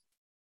Nomad,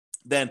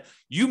 then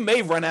you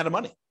may run out of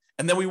money.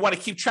 And then we want to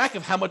keep track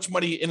of how much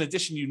money in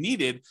addition you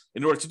needed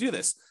in order to do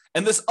this.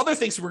 And there's other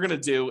things we're going to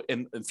do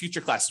in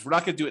future classes. We're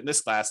not going to do it in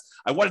this class.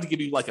 I wanted to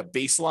give you like a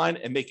baseline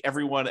and make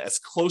everyone as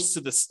close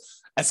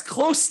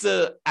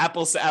to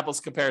apples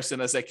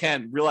comparison as I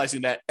can,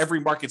 realizing that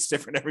every market's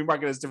different. Every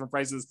market has different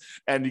prices,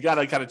 and you got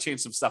to kind of change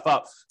some stuff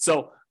up.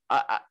 So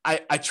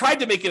I tried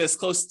to make it as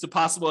close to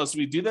possible as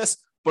we do this,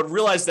 but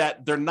realize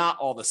that they're not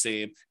all the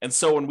same. And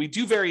so when we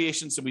do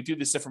variations and we do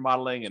this different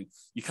modeling, and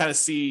you kind of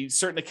see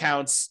certain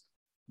accounts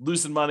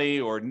losing money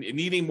or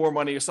needing more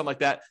money or something like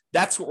that,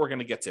 that's what we're going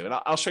to get to. And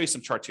I'll show you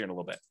some charts here in a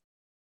little bit.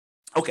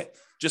 Okay,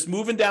 just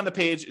moving down the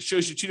page, it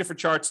shows you two different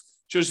charts.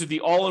 Shows you the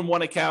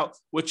all-in-one account,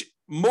 which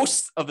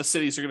most of the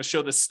cities are going to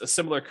show this a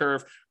similar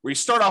curve, where you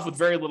start off with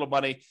very little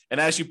money,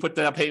 and as you put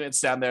the payments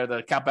down there, the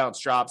account balance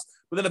drops.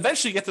 But then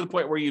eventually you get to the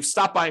point where you've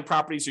stopped buying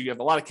properties, or you have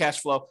a lot of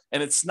cash flow,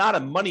 and it's not a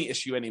money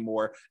issue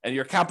anymore, and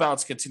your account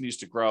balance continues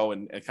to grow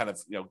and kind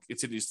of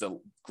continues to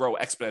grow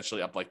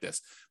exponentially up like this.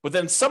 But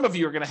then some of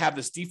you are going to have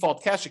this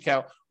default cash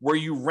account where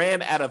you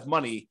ran out of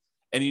money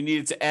and you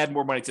needed to add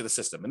more money to the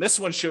system. And this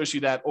one shows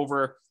you that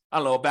over,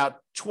 about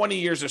 20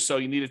 years or so,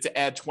 you needed to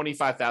add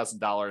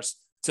 $25,000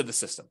 to the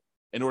system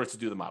in order to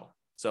do the model.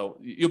 So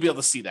you'll be able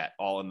to see that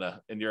all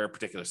in your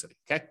particular city,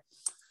 okay?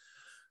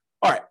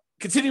 All right,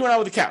 continuing on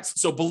with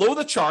accounts. So below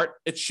the chart,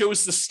 it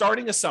shows the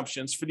starting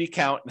assumptions for the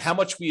account and how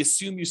much we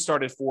assume you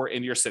started for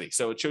in your city.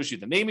 So it shows you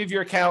the name of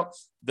your account.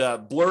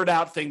 The blurred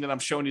out thing that I'm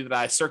showing you that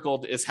I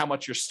circled is how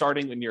much you're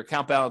starting in your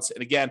account balance.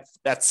 And again,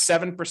 that's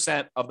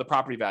 7% of the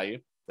property value.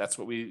 That's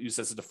what we use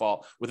as a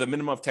default, with a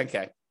minimum of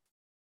 10K.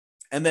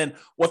 And then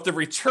what the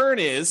return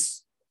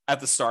is at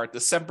the start, the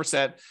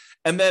 7%.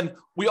 And then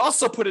we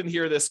also put in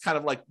here this kind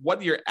of like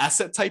what your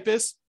asset type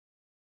is.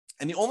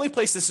 And the only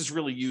place this is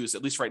really used,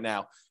 at least right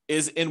now,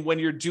 is in when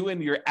you're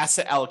doing your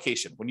asset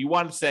allocation. When you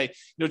want to say,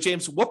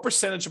 James, what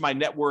percentage of my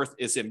net worth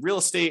is in real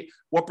estate?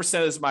 What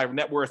percentage of my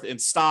net worth in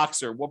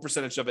stocks? Or what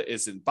percentage of it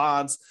is in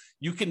bonds?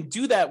 You can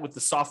do that with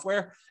the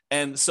software.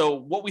 And so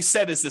what we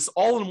said is this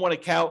all-in-one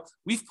account,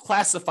 we've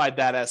classified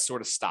that as sort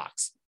of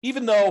stocks.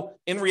 Even though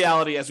in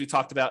reality, as we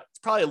talked about, it's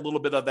probably a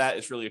little bit of that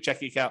is really your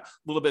checking account, a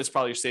little bit is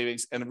probably your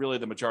savings, and really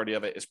the majority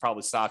of it is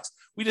probably stocks.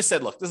 We just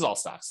said, look, this is all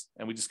stocks,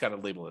 and we just kind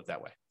of label it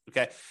that way,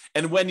 okay?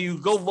 And when you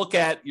go look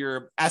at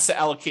your asset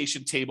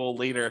allocation table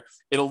later,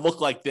 it'll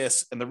look like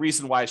this, and the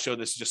reason why I show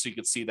this is just so you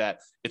can see that.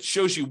 It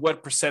shows you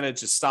what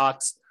percentage is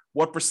stocks,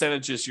 what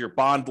percentage is your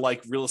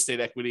bond-like real estate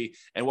equity,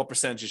 and what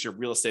percentage is your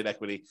real estate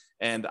equity.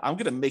 And I'm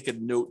going to make a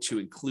note to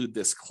include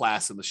this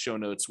class in the show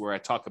notes where I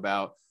talk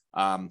about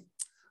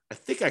I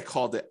think I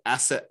called it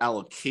asset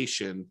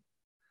allocation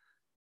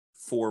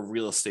for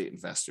real estate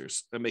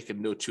investors. I make a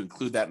note to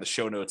include that in the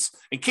show notes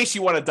in case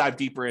you want to dive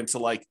deeper into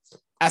like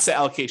asset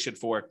allocation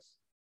for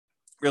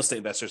real estate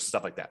investors and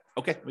stuff like that.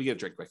 Okay, let me get a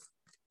drink quick.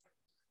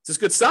 Is this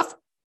good stuff?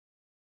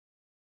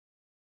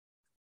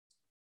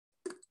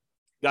 You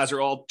guys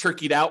are all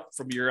turkeyed out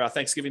from your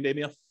Thanksgiving Day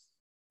meal?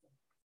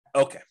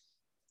 Okay.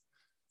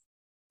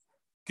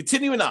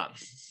 Continuing on.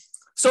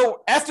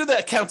 So after the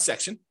account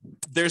section,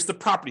 there's the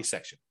property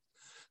section.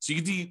 So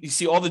you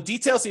see all the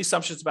details and the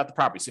assumptions about the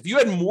property. So if you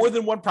had more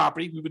than one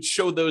property, we would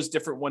show those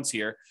different ones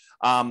here.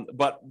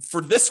 But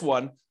for this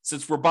one,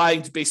 since we're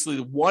buying basically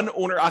the one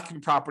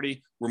owner-occupant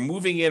property, we're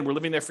moving in, we're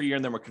living there for a year,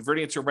 and then we're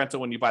converting it to a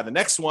rental when you buy the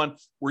next one,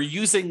 we're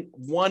using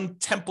one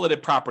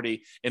templated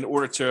property in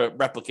order to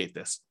replicate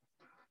this.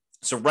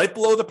 So right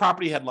below the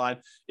property headline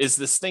is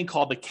this thing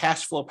called the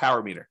cash flow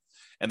power meter.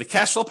 And the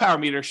cash flow power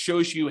meter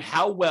shows you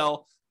how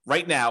well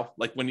right now,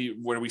 like when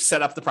we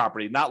set up the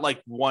property, not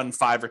like 1,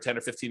 5, or 10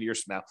 or 15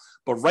 years from now,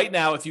 but right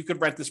now, if you could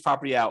rent this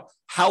property out,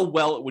 how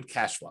well it would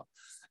cash flow.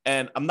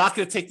 And I'm not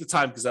going to take the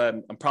time because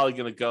I'm probably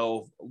going to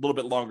go a little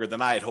bit longer than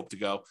I had hoped to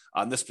go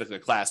on this particular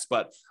class.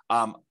 But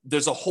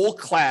there's a whole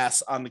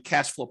class on the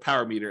cash flow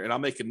power meter, and I'll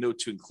make a note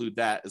to include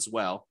that as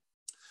well.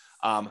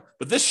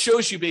 But this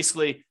shows you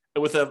basically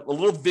with a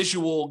little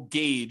visual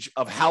gauge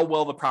of how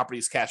well the property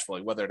is cash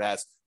flowing, whether it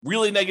has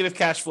really negative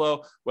cash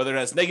flow, whether it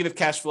has negative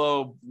cash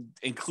flow,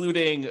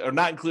 including or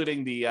not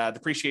including the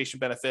depreciation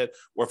benefit,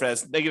 or if it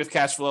has negative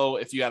cash flow,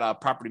 if you had a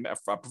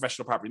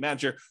professional property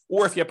manager,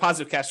 or if you have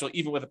positive cash flow,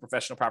 even with a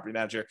professional property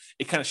manager,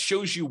 it kind of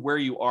shows you where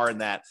you are in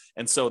that.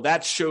 And so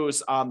that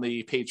shows on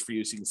the page for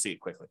you so you can see it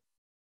quickly.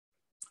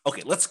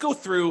 Okay, let's go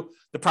through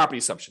the property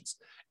assumptions.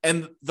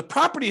 And the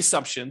property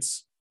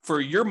assumptions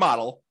for your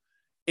model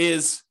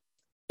is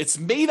it's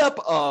made up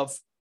of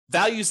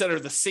values that are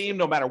the same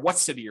no matter what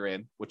city you're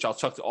in, which I'll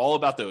talk to all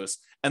about those,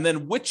 and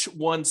then which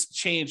ones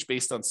change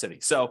based on city.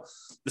 So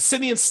the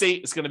city and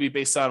state is going to be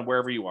based on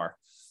wherever you are.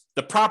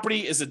 The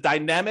property is a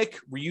dynamic,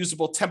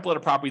 reusable template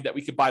of property that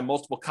we could buy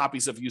multiple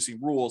copies of using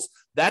rules.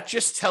 That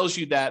just tells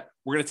you that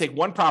we're going to take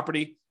one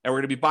property and we're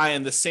going to be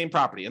buying the same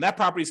property. And that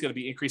property is going to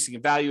be increasing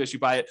in value as you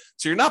buy it.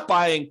 So you're not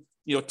buying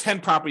 10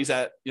 properties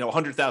at,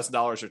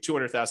 $100,000 or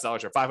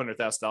 $200,000 or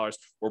 $500,000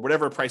 or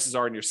whatever prices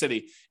are in your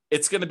city.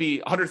 It's going to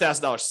be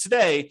 $100,000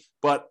 today,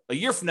 but a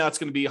year from now, it's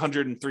going to be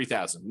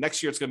 $103,000.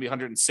 Next year, it's going to be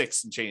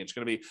 106 and change. It's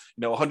going to be,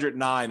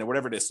 109 or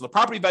whatever it is. So the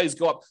property values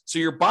go up. So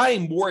you're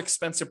buying more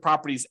expensive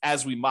properties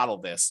as we model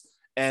this,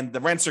 and the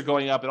rents are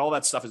going up and all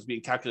that stuff is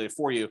being calculated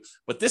for you.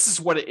 But this is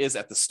what it is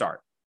at the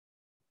start.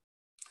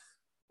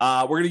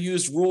 We're going to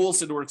use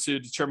rules in order to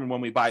determine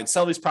when we buy and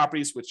sell these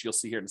properties, which you'll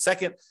see here in a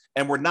second.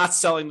 And we're not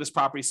selling this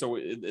property. So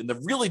in the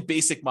really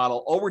basic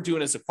model, all we're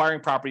doing is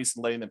acquiring properties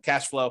and letting them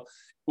cash flow.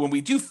 When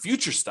we do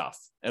future stuff,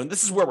 and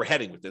this is where we're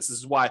heading with this, this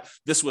is why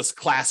this was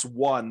class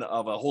one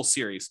of a whole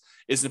series,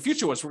 is in the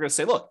future ones, we're going to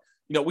say, look,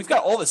 we've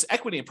got all this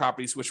equity in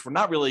properties, which we're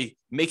not really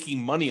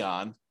making money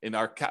on in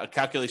our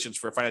calculations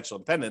for financial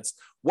independence.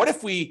 What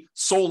if we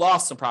sold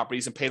off some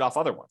properties and paid off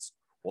other ones?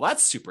 Well,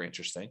 that's super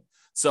interesting.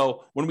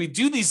 So when we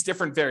do these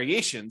different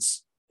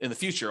variations in the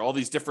future, all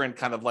these different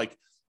kind of like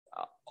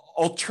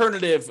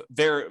alternative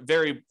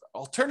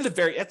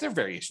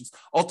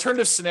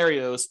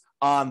scenarios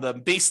on the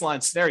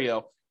baseline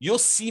scenario, you'll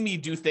see me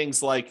do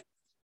things like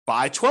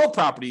buy 12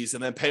 properties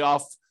and then pay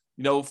off,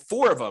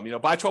 4 of them,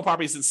 buy 12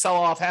 properties and sell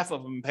off half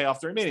of them and pay off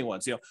the remaining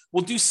ones.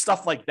 We'll do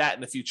stuff like that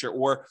in the future,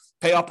 or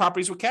pay off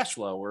properties with cash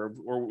flow,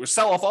 or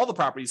sell off all the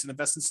properties and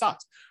invest in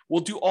stocks.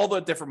 We'll do all the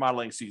different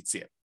modeling so you can see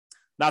it.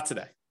 Not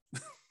today.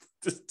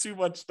 Just too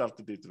much stuff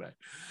to do today.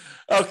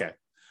 Okay.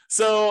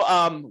 So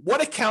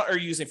what account are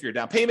you using for your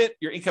down payment,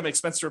 your income and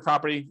expense for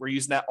property? We're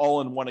using that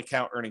all in one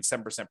account, earning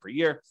 7% per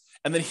year.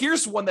 And then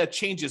here's one that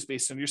changes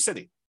based on your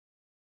city.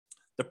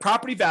 The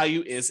property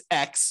value is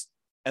X,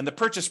 and the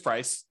purchase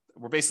price,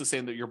 we're basically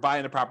saying that you're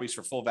buying the properties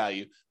for full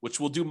value, which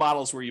we'll do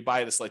models where you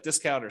buy at a slight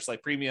discount or a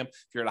slight premium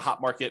if you're in a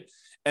hot market.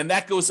 And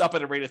that goes up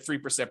at a rate of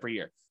 3% per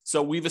year.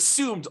 So we've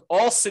assumed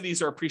all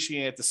cities are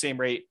appreciating at the same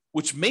rate,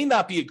 which may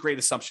not be a great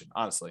assumption,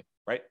 honestly,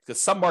 right? Because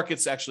some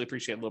markets actually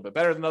appreciate a little bit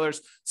better than others.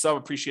 Some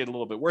appreciate a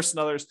little bit worse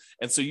than others.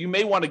 And so you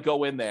may want to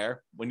go in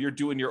there when you're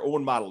doing your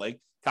own modeling,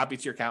 copy it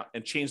to your account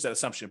and change that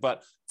assumption.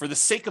 But for the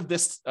sake of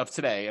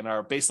today and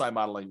our baseline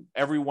modeling,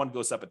 everyone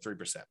goes up at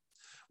 3%.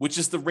 Which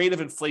is the rate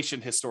of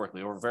inflation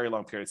historically over a very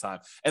long period of time.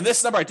 And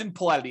this number I didn't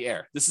pull out of the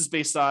air. This is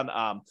based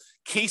on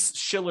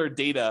Case-Shiller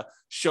data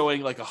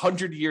showing like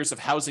 100 years of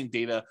housing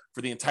data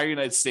for the entire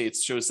United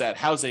States shows that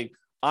housing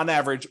on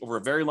average over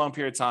a very long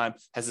period of time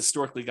has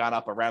historically gone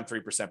up around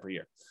 3% per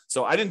year.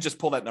 So I didn't just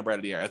pull that number out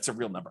of the air. That's a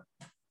real number.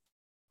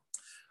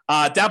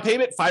 Down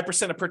payment,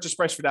 5% of purchase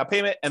price for down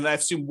payment. And then I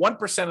assume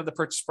 1% of the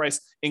purchase price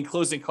in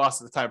closing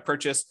costs at the time of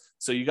purchase.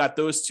 So you got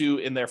those two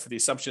in there for the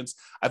assumptions.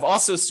 I've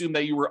also assumed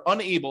that you were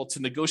unable to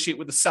negotiate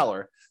with the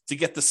seller to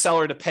get the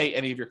seller to pay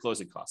any of your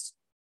closing costs.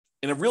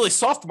 In a really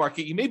soft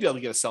market, you may be able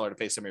to get a seller to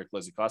pay some of your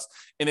closing costs.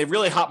 In a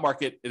really hot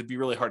market, it'd be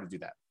really hard to do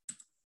that.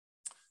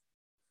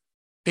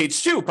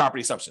 Page 2,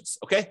 property assumptions.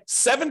 Okay.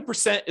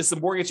 7% is the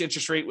mortgage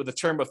interest rate with a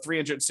term of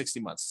 360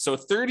 months. So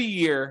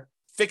 30-year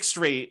fixed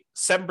rate,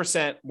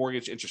 7%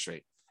 mortgage interest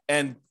rate.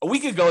 And a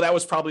week ago, that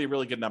was probably a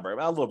really good number,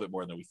 a little bit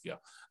more than a week ago.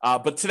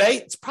 But today,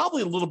 it's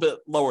probably a little bit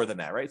lower than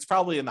that, right? It's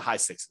probably in the high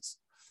 6s.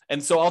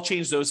 And so I'll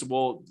change those. And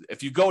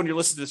if you go and you're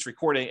listening to this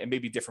recording, it may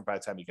be different by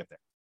the time you get there.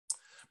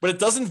 But it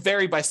doesn't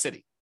vary by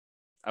city.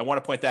 I want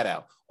to point that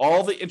out.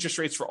 All the interest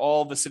rates for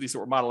all the cities that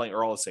we're modeling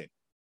are all the same.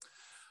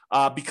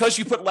 Because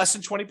you put less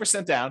than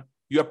 20% down,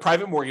 you have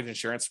private mortgage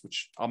insurance,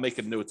 which I'll make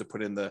a note to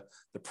put in the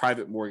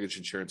private mortgage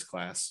insurance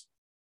class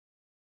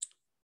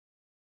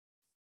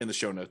in the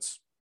show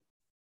notes.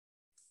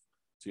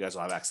 So you guys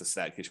will have access to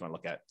that in case you want to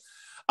look at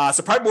it.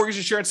 So private mortgage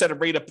insurance at a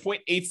rate of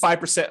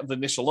 0.85% of the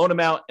initial loan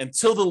amount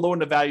until the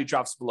loan to value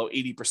drops below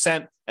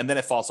 80%, and then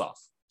it falls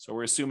off. So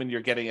we're assuming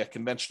you're getting a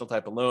conventional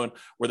type of loan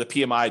where the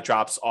PMI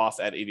drops off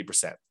at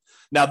 80%.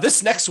 Now,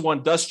 this next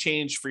one does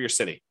change for your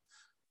city.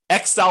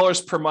 X dollars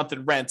per month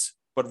in rent,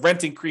 but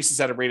rent increases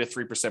at a rate of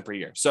 3% per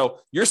year. So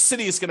your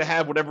city is going to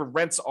have whatever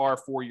rents are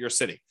for your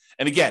city.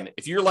 And again,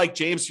 if you're like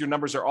James, your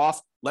numbers are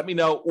off, let me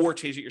know or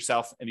change it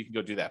yourself and you can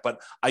go do that.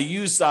 But I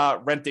use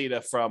rent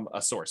data from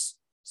a source.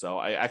 So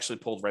I actually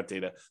pulled rent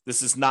data.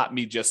 This is not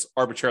me just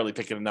arbitrarily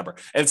picking a number.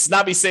 And it's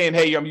not me saying,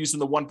 hey, I'm using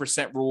the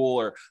 1% rule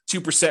or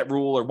 2%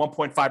 rule or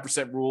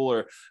 1.5% rule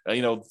or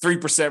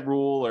 3%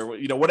 rule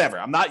or whatever.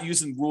 I'm not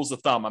using rules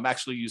of thumb. I'm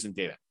actually using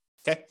data.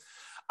 Okay.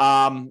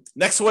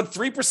 Next one,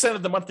 3%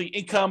 of the monthly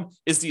income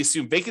is the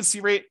assumed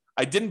vacancy rate.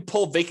 I didn't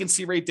pull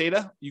vacancy rate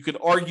data. You could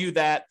argue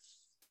that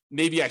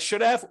maybe I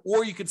should have,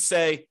 or you could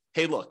say,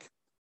 hey, look,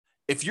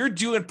 if you're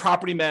doing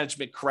property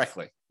management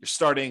correctly, you're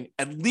starting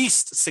at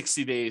least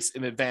 60 days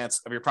in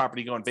advance of your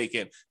property going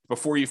vacant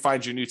before you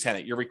find your new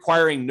tenant. You're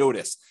requiring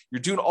notice.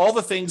 You're doing all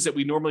the things that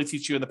we normally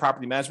teach you in the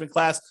property management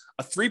class.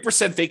 A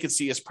 3%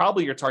 vacancy is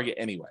probably your target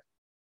anyway.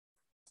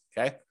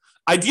 Okay.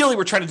 Ideally,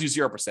 we're trying to do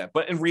 0%,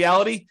 but in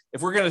reality,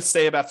 if we're going to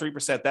stay about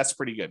 3%, that's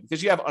pretty good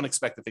because you have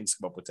unexpected things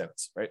come up with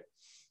tenants, right?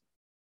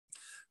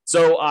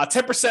 So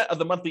 10% of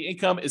the monthly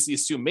income is the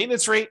assumed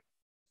maintenance rate.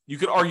 You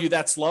could argue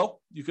that's low.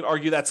 You could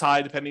argue that's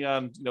high, depending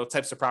on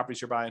types of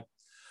properties you're buying.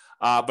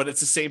 But it's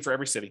the same for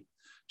every city.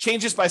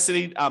 Changes by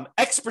city,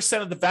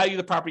 X% of the value of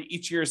the property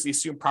each year is the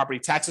assumed property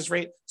taxes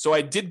rate. So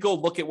I did go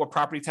look at what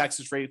property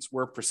taxes rates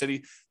were per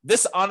city.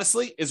 This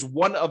honestly is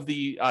one of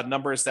the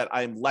numbers that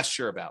I'm less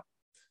sure about.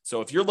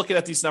 So if you're looking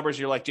at these numbers,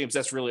 you're like, James,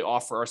 that's really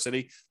off for our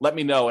city. Let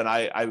me know. And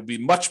I would be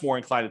much more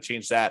inclined to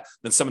change that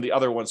than some of the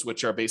other ones,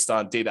 which are based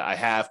on data I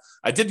have.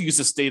 I did use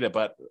this data,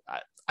 but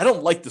I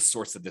don't like the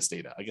source of this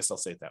data. I guess I'll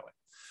say it that way.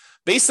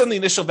 Based on the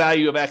initial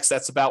value of X,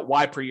 that's about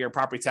Y per year in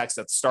property tax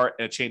at the start,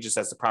 and it changes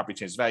as the property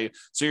changes value.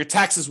 So your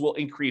taxes will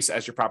increase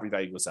as your property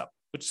value goes up,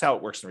 which is how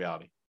it works in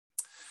reality.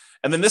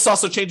 And then this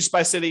also changes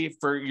by city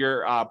for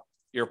your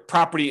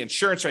property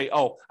insurance rate.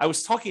 Oh, I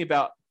was talking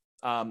about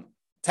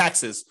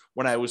taxes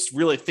when I was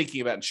really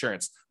thinking about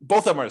insurance.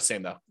 Both of them are the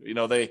same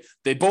though.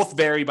 They both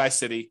vary by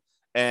city,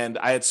 and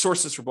I had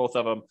sources for both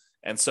of them.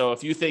 And so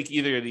if you think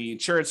either the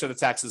insurance or the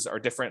taxes are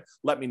different,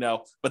 let me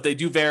know. But they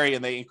do vary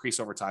and they increase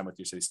over time with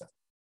your city stuff.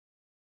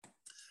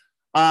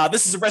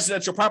 This is a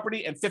residential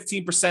property, and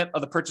 15%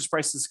 of the purchase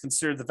price is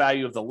considered the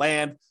value of the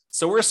land.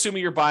 So we're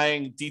assuming you're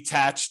buying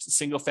detached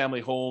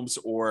single-family homes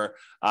or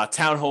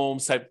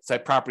townhomes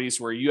type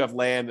properties where you have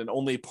land and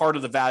only part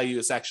of the value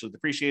is actually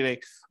depreciating.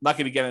 I'm not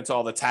going to get into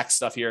all the tax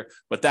stuff here,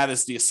 but that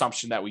is the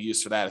assumption that we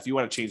use for that. If you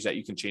want to change that,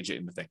 you can change it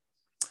in the thing.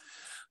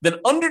 Then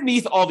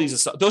underneath all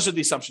these, those are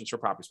the assumptions for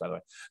properties, by the way.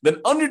 Then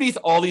underneath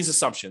all these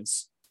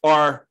assumptions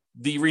are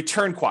the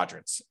return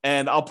quadrants.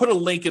 And I'll put a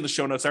link in the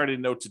show notes. I already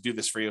know to do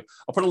this for you.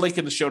 I'll put a link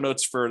in the show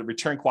notes for the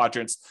return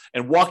quadrants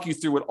and walk you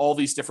through what all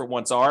these different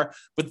ones are.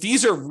 But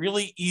these are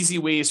really easy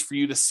ways for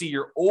you to see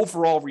your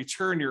overall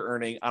return you're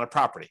earning on a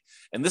property.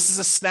 And this is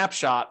a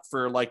snapshot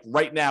for like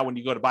right now when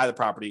you go to buy the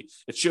property.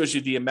 It shows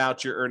you the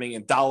amount you're earning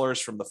in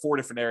dollars from the 4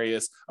 different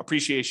areas: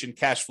 appreciation,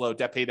 cash flow,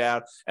 debt pay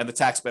down, and the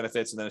tax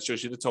benefits. And then it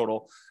shows you the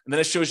total. And then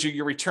it shows you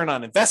your return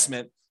on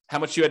investment, how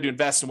much you had to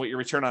invest and what your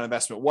return on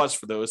investment was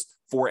for those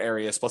 4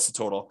 areas plus the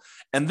total.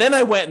 And then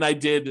I went and I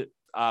did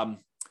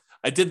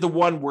the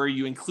one where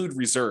you include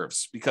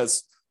reserves,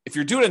 because if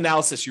you're doing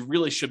analysis, you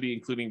really should be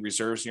including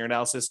reserves in your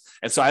analysis.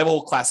 And so I have a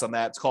whole class on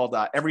that. It's called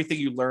Everything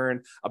You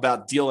Learn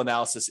About Deal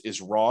Analysis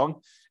is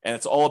Wrong. And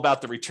it's all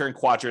about the return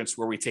quadrants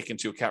where we take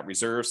into account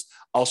reserves.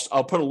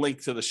 I'll put a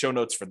link to the show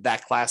notes for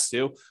that class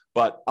too,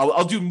 but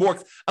I'll do more.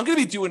 I'm going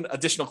to be doing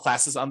additional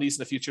classes on these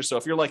in the future. So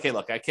if you're like, hey,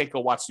 look, I can't go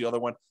watch the other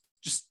one,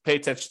 just pay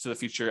attention to the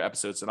future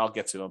episodes and I'll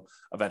get to them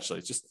eventually.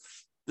 It's just,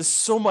 there's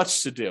so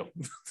much to do,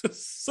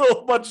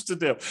 so much to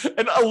do,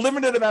 and a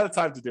limited amount of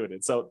time to do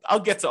it. So I'll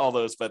get to all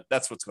those, but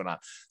that's what's going on.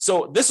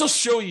 So this will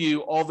show you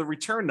all the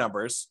return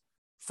numbers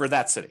for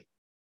that city,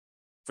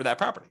 for that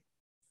property.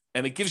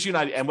 And it gives you an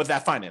idea, and with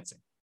that financing.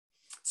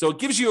 So it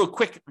gives you a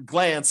quick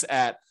glance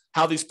at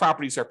how these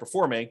properties are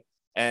performing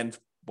and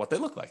what they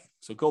look like.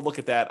 So go look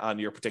at that on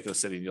your particular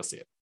city and you'll see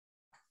it.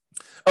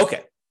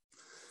 Okay.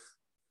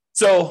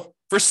 So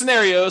for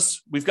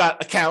scenarios, we've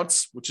got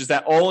accounts, which is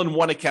that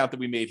all-in-one account that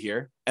we made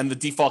here, and the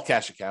default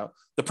cash account.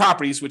 The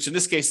properties, which in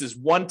this case is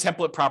one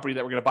template property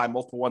that we're going to buy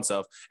multiple ones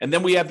of. And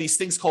then we have these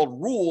things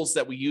called rules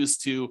that we use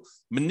to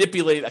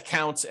manipulate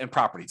accounts and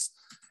properties.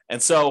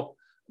 And so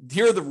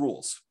here are the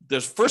rules.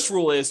 The first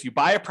rule is you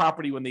buy a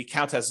property when the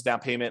account has a down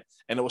payment,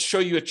 and it will show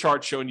you a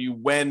chart showing you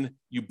when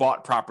you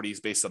bought properties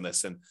based on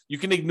this. And you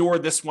can ignore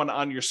this one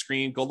on your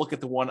screen. Go look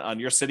at the one on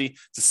your city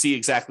to see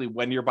exactly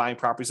when you're buying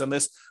properties on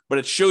this. But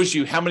it shows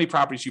you how many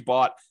properties you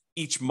bought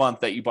each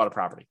month that you bought a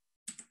property.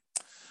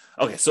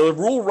 Okay, so the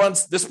rule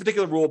runs, this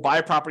particular rule, buy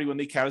a property when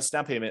the account is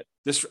down payment.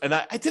 And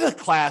I did a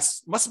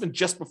class, must have been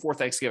just before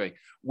Thanksgiving,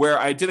 where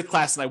I did a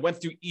class and I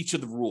went through each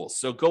of the rules.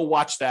 So go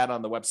watch that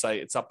on the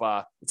website. It's up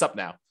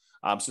now.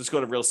 So just go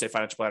to Real Estate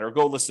Financial Planner or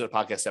go listen to the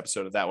podcast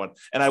episode of that one.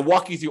 And I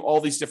walk you through all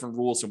these different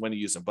rules and when to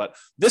use them. But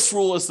this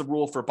rule is the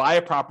rule for buy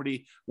a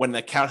property when the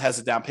account has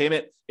a down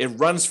payment. It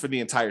runs for the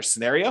entire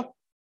scenario.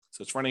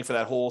 So it's running for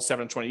that whole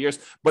 7 to 20 years,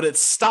 but it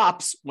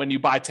stops when you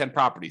buy 10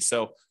 properties.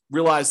 So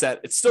realize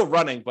that it's still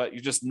running, but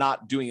you're just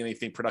not doing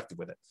anything productive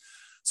with it.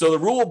 So the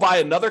rule will buy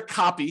another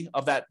copy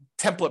of that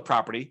template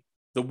property,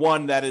 the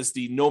one that is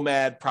the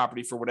Nomad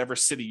property for whatever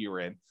city you're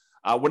in,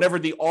 whenever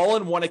the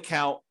all-in-one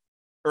account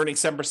earning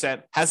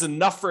 7%, has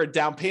enough for a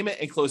down payment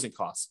and closing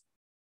costs,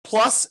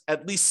 plus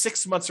at least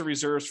 6 months of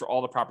reserves for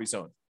all the properties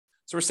owned.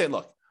 So we're saying,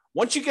 look,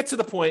 once you get to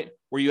the point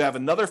where you have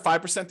another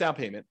 5% down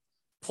payment,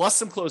 plus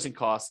some closing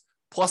costs,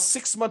 plus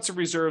 6 months of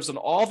reserves on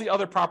all the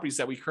other properties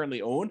that we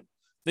currently own,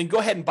 then go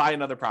ahead and buy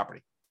another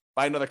property,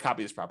 buy another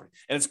copy of this property.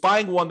 And it's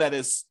buying one that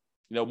is,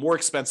 more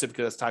expensive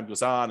because as time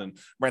goes on and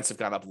rents have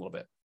gone up a little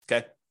bit.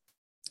 Okay.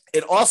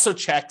 It also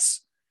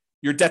checks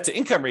your debt to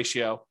income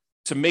ratio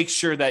to make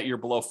sure that you're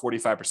below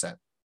 45%.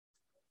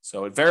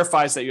 So it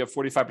verifies that you have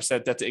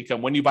 45% debt to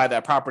income when you buy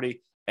that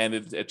property, and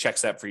it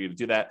checks that for you to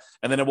do that.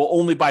 And then it will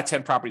only buy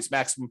 10 properties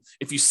maximum.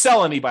 If you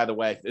sell any, by the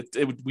way,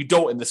 we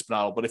don't in this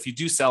model, but if you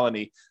do sell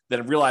any,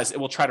 then realize it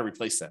will try to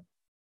replace them.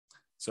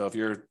 So if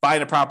you're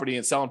buying a property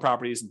and selling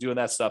properties and doing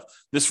that stuff,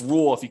 this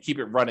rule, if you keep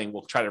it running,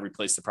 will try to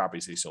replace the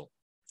properties that you sold.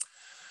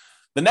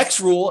 The next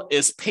rule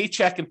is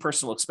paycheck and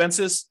personal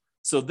expenses.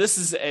 So this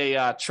is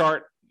a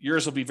chart.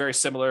 Yours will be very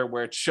similar,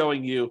 where it's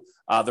showing you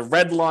the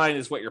red line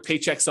is what your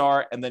paychecks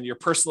are, and then your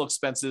personal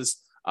expenses,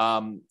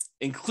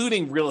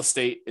 including real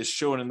estate, is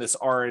shown in this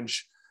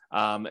orange.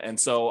 And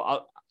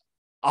so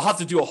I'll have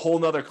to do a whole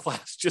nother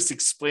class just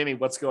explaining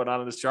what's going on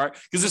in this chart,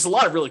 because there's a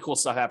lot of really cool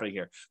stuff happening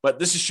here. But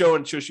this is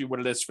shows you what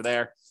it is for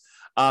there.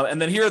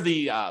 And then here are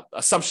the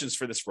assumptions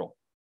for this rule.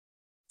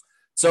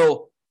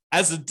 So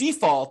as a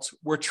default,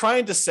 we're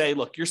trying to say,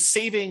 look, you're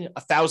saving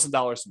 $1,000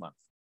 a month.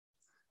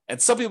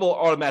 And some people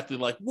are automatically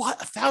like, what,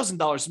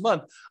 $1,000 a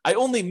month? I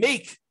only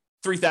make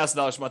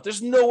 $3,000 a month.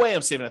 There's no way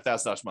I'm saving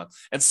 $1,000 a month.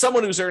 And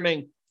someone who's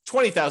earning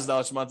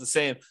 $20,000 a month is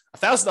saying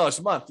 $1,000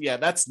 a month. Yeah,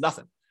 that's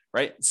nothing,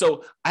 right?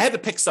 So I had to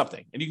pick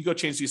something, and you can go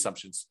change the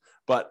assumptions,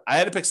 but I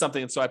had to pick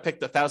something. And so I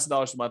picked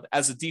 $1,000 a month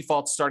as a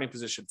default starting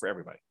position for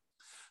everybody.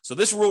 So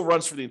this rule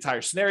runs for the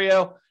entire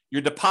scenario.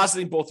 You're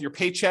depositing both your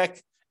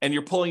paycheck and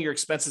you're pulling your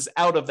expenses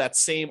out of that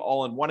same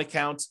all-in-one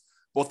account.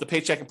 Both the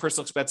paycheck and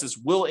personal expenses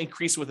will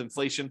increase with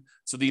inflation.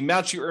 So the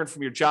amount you earn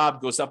from your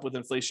job goes up with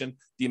inflation.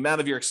 The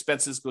amount of your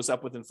expenses goes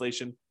up with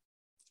inflation.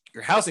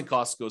 Your housing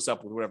costs goes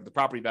up with whatever the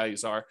property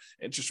values are,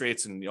 interest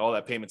rates, and all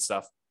that payment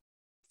stuff.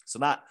 So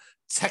not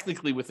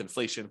technically with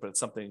inflation, but it's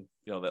something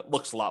that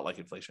looks a lot like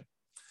inflation.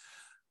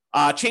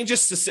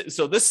 Changes to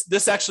so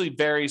this actually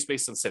varies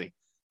based on city.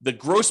 The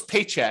gross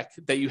paycheck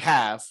that you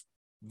have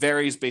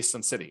varies based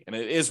on city. And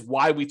it is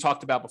why we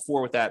talked about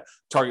before with that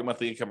target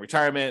monthly income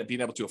retirement,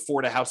 being able to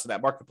afford a house in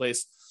that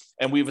marketplace.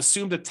 And we've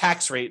assumed a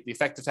tax rate, the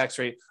effective tax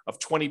rate of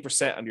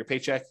 20% on your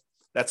paycheck.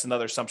 That's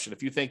another assumption.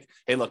 If you think,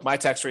 hey, look, my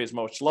tax rate is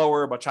much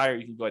lower, much higher,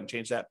 you can go ahead and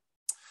change that.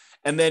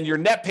 And then your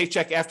net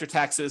paycheck after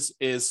taxes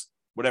is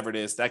whatever it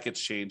is, that gets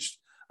changed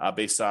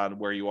based on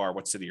where you are,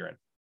 what city you're in.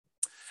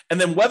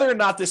 And then whether or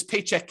not this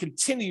paycheck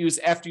continues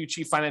after you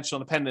achieve financial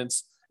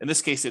independence, in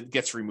this case, it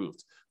gets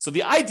removed. So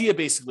the idea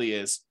basically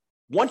is,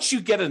 once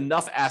you get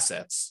enough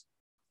assets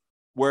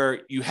where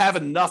you have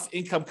enough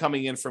income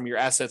coming in from your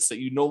assets that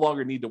you no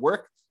longer need to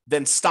work,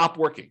 then stop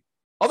working.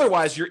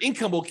 Otherwise, your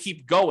income will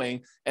keep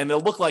going and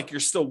it'll look like you're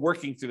still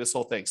working through this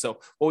whole thing. So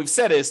what we've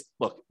said is,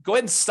 look, go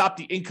ahead and stop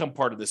the income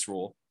part of this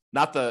rule,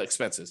 not the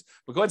expenses,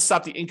 but go ahead and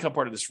stop the income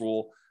part of this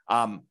rule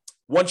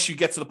once you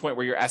get to the point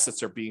where your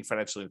assets are being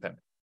financially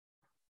independent.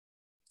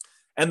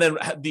 And then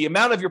the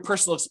amount of your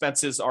personal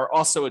expenses are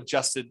also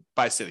adjusted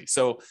by city.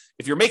 So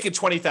if you're making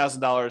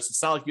 $20,000,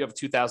 it's not like you have a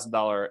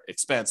 $2,000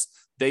 expense.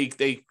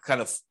 They kind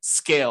of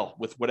scale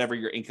with whatever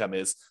your income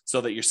is so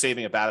that you're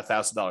saving about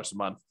 $1,000 a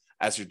month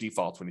as your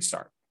default when you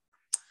start.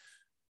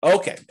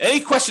 Okay. Any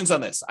questions on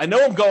this? I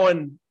know I'm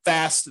going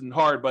fast and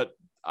hard, but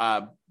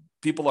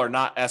people are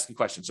not asking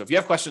questions. So if you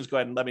have questions, go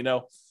ahead and let me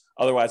know.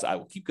 Otherwise, I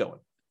will keep going.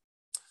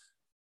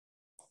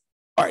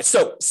 All right,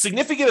 so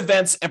significant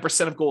events and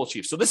percent of goal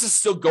achieved. So this is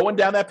still going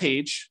down that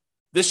page.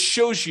 This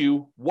shows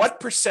you what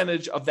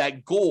percentage of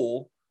that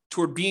goal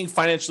toward being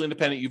financially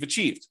independent you've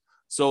achieved.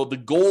 So the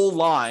goal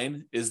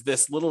line is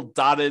this little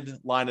dotted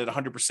line at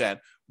 100%.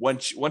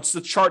 Once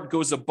the chart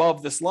goes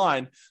above this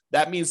line,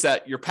 that means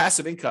that your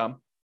passive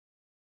income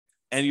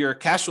and your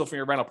cash flow from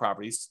your rental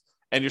properties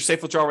and your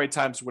safe withdrawal rate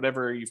times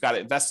whatever you've got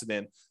it invested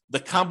in, the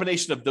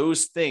combination of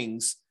those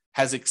things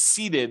has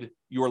exceeded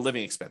your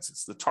living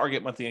expenses, the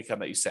target monthly income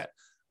that you set.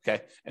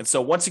 Okay. And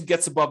so once it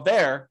gets above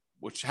there,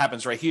 which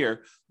happens right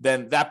here,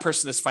 then that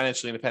person is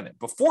financially independent.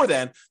 Before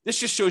then, this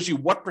just shows you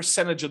what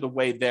percentage of the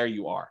way there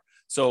you are.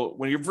 So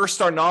when you're first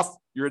starting off,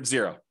 you're at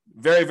zero,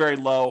 very, very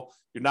low.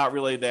 You're not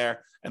really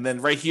there. And then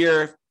right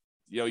here,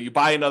 you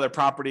buy another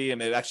property and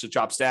it actually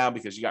drops down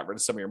because you got rid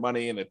of some of your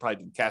money and it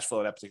probably didn't cash flow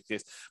in that particular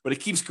case, but it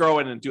keeps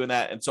growing and doing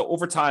that. And so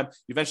over time,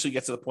 you eventually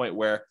get to the point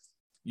where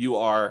you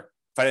are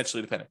financially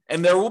independent.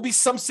 And there will be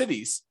some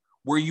cities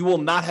where you will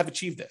not have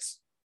achieved this.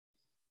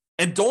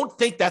 And don't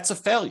think that's a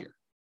failure.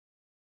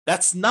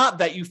 That's not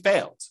that you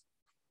failed,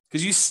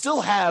 because you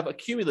still have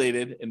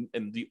accumulated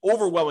in the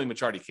overwhelming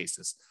majority of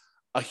cases,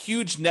 a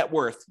huge net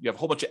worth. You have a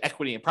whole bunch of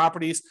equity and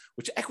properties,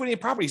 which equity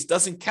and properties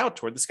doesn't count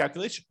toward this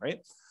calculation, right?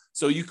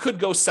 So you could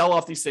go sell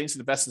off these things and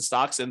invest in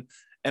stocks. And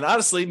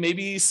honestly,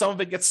 maybe some of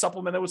it gets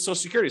supplemented with Social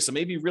Security. So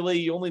maybe really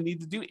you only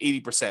need to do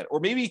 80%, or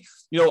maybe,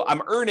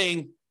 I'm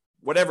earning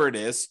whatever it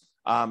is,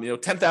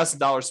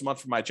 $10,000 a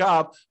month for my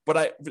job,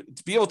 but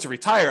to be able to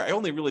retire, I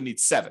only really need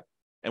 7.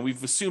 And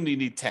we've assumed you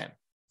need 10.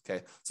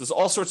 Okay. So there's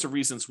all sorts of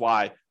reasons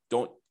why.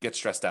 Don't get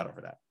stressed out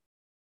over that.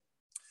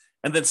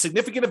 And then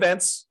significant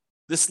events.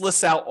 This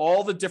lists out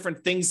all the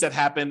different things that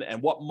happened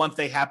and what month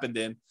they happened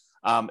in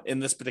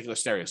this particular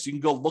scenario. So you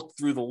can go look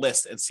through the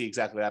list and see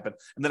exactly what happened.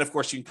 And then, of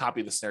course, you can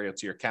copy the scenario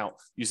to your account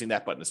using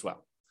that button as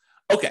well.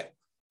 Okay.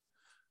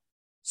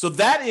 So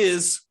that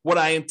is what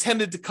I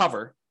intended to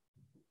cover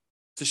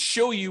to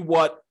show you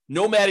what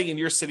nomading in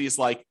your city is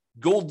like.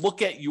 Go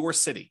look at your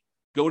city.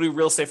 Go to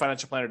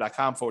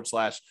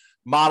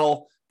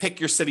realestatefinancialplanner.com/model. Pick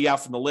your city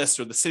out from the list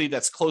or the city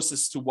that's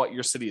closest to what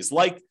your city is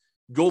like.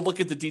 Go look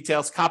at the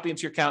details, copy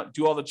into your account,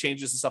 do all the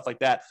changes and stuff like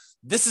that.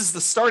 This is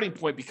the starting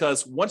point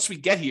because once we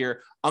get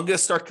here, I'm going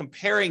to start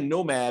comparing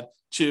Nomad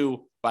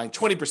to buying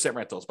 20%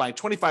 rentals, buying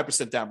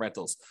 25% down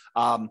rentals,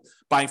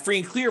 buying free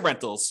and clear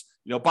rentals,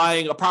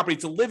 buying a property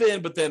to live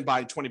in, but then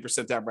buying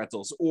 20% down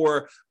rentals,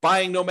 or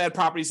buying Nomad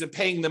properties and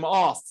paying them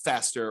off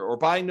faster, or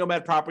buying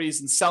Nomad properties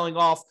and selling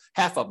off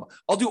half of them.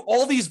 I'll do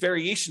all these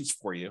variations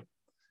for you,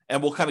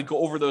 and we'll kind of go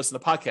over those in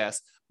the podcast.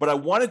 But I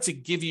wanted to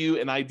give you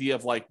an idea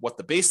of like what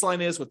the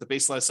baseline is, what the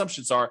baseline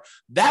assumptions are.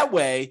 That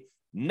way,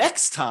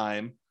 next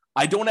time,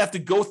 I don't have to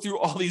go through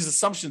all these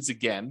assumptions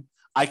again.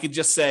 I could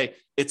just say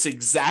it's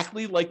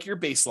exactly like your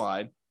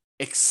baseline,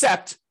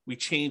 except we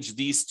change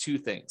these 2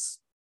 things.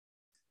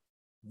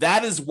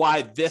 That is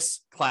why this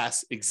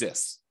class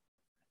exists.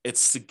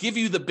 It's to give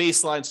you the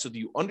baseline so that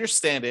you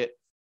understand it,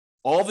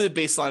 all the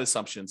baseline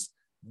assumptions.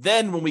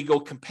 Then when we go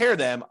compare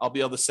them, I'll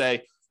be able to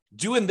say,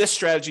 doing this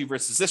strategy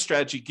versus this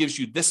strategy gives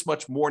you this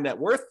much more net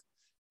worth.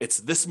 It's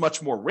this much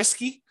more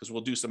risky because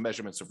we'll do some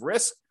measurements of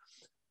risk.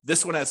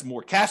 This one has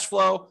more cash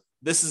flow.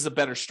 This is a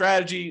better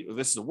strategy. Or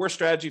this is a worse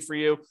strategy for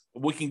you.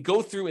 We can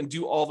go through and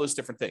do all those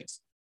different things.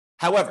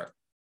 However,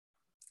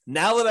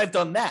 now that I've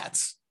done that,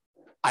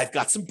 I've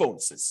got some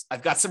bonuses.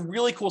 I've got some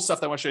really cool stuff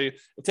that I want to show you.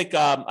 It'll take,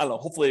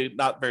 hopefully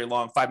not very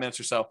long, 5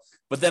 minutes or so.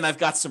 But then I've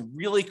got some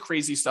really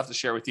crazy stuff to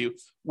share with you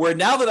where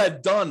now that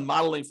I've done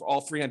modeling for all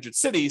 300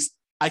 cities,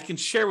 I can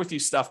share with you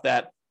stuff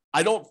that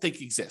I don't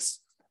think exists.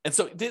 And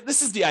so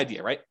this is the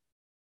idea, right?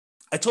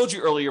 I told you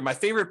earlier, my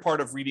favorite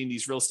part of reading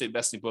these real estate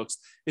investing books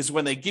is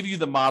when they give you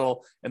the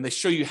model and they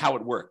show you how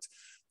it worked.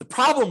 The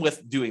problem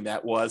with doing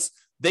that was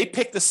they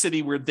picked the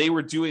city where they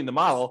were doing the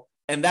model,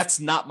 and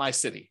that's not my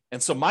city.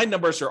 And so my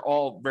numbers are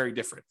all very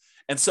different.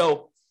 And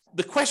so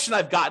the question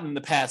I've gotten in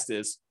the past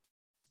is,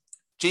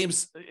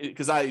 James,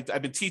 because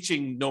I've been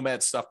teaching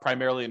Nomad stuff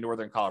primarily in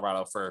Northern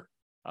Colorado for,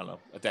 a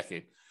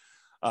decade.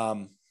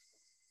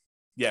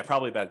 Yeah,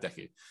 probably about a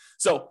decade.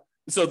 So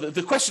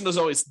the question is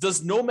always,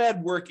 does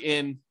Nomad work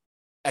in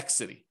X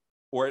city?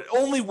 Or it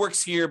only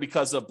works here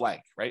because of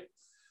blank, right?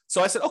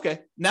 So I said,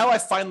 okay, now I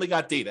finally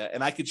got data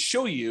and I could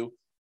show you,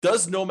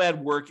 does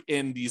Nomad work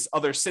in these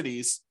other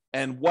cities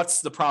and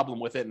what's the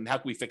problem with it and how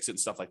can we fix it and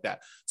stuff like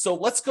that. So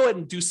let's go ahead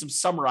and do some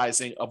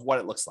summarizing of what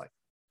it looks like.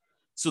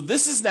 So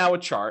this is now a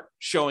chart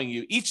showing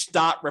you each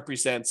dot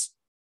represents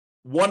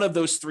one of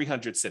those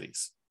 300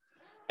 cities.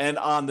 And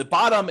on the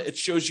bottom, it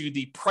shows you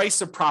the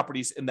price of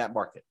properties in that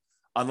market.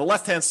 On the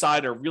left-hand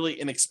side are really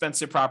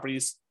inexpensive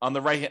properties. On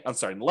the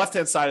on the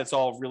left-hand side, it's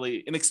all really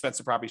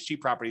inexpensive properties, cheap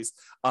properties.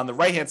 On the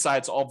right-hand side,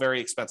 it's all very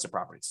expensive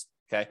properties,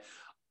 okay?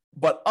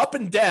 But up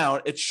and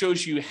down, it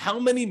shows you how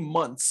many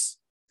months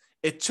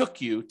it took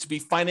you to be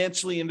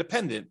financially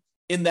independent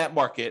in that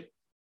market,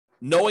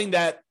 knowing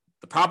that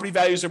the property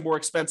values are more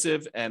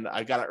expensive and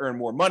I got to earn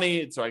more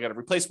money, so I got to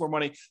replace more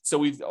money.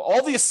 So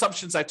all the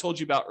assumptions I told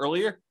you about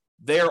earlier,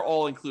 they're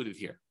all included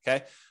here,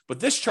 okay? But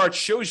this chart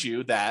shows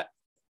you that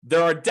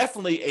there are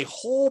definitely a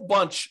whole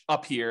bunch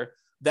up here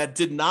that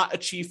did not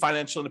achieve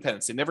financial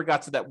independence. They never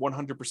got to that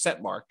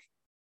 100% mark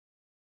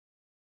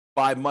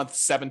by month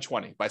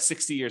 720, by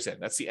 60 years in.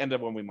 That's the end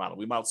of when we modeled.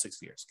 We modeled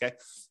 60 years, okay?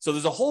 So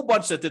there's a whole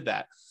bunch that did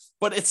that.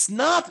 But it's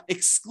not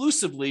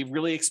exclusively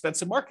really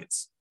expensive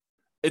markets.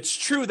 It's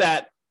true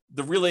that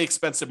the really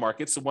expensive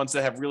markets, the ones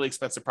that have really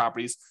expensive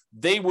properties,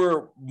 they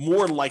were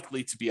more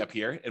likely to be up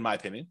here, in my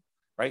opinion.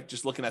 Right?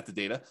 Just looking at the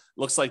data,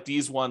 looks like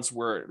these ones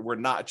were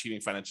not achieving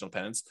financial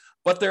independence,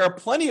 but there are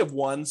plenty of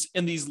ones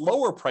in these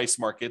lower price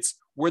markets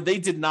where they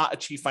did not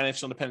achieve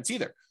financial independence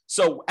either.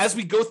 So as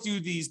we go through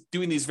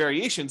doing these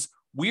variations,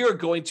 we are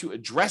going to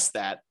address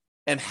that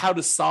and how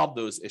to solve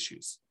those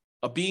issues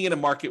of being in a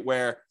market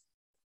where,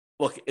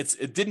 look,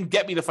 it didn't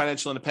get me to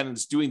financial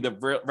independence doing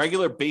the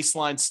regular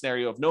baseline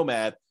scenario of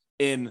Nomad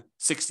in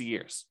 60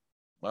 years.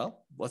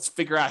 Well, let's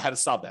figure out how to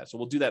solve that. So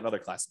we'll do that in other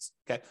classes,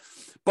 okay?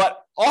 But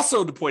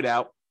also to point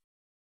out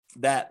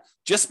that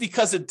just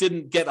because it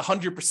didn't get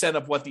 100%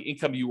 of what the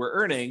income you were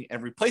earning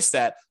and replace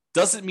that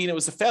doesn't mean it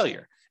was a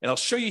failure. And I'll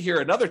show you here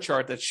another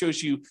chart that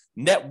shows you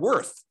net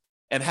worth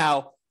and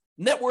how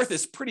net worth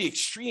is pretty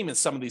extreme in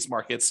some of these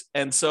markets.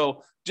 And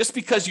so just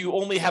because you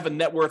only have a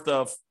net worth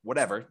of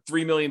whatever,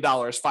 $3 million,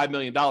 $5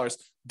 million,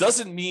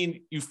 doesn't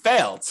mean you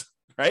failed,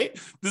 right?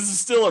 This is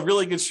still a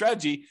really good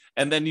strategy.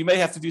 And then you may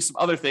have to do some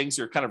other things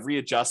or kind of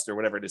readjust or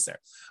whatever it is there.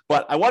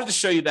 But I wanted to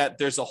show you that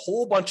there's a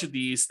whole bunch of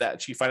these that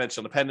achieve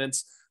financial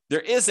independence. There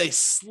is a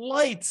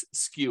slight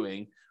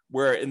skewing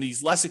where in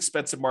these less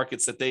expensive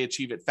markets that they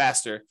achieve it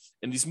faster.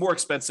 In these more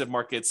expensive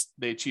markets,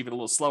 they achieve it a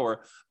little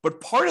slower.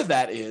 But part of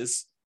that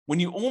is when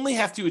you only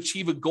have to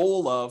achieve a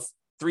goal of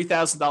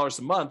 $3,000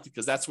 a month,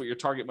 because that's what your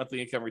target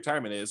monthly income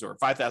retirement is, or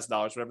 $5,000,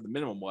 whatever the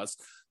minimum was,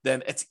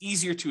 then it's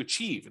easier to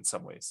achieve in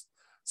some ways.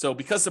 So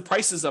because the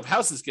prices of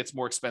houses gets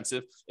more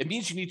expensive, it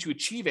means you need to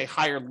achieve a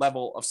higher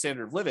level of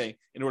standard of living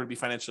in order to be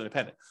financially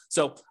independent.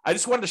 So I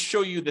just wanted to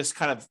show you this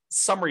kind of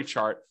summary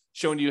chart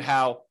showing you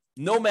how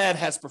Nomad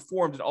has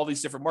performed in all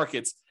these different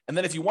markets. And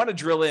then if you want to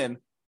drill in,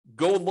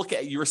 go look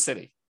at your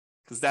city,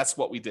 because that's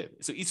what we did.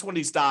 So each one of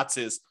these dots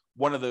is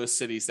one of those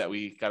cities that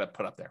we got to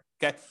put up there.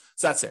 Okay,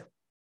 so that's there.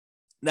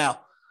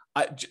 Now,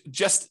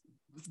 just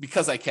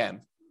because I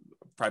can,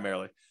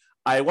 primarily,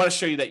 I want to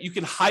show you that you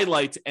can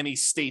highlight any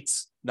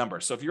state's number.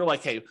 So if you're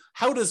like, hey,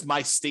 how does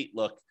my state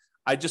look?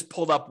 I just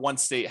pulled up one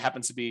state,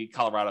 happens to be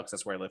Colorado, because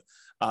that's where I live.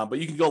 But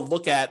you can go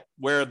look at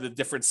where the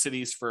different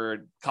cities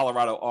for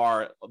Colorado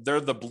are. They're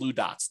the blue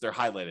dots. They're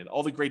highlighted.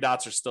 All the gray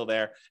dots are still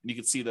there, and you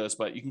can see those,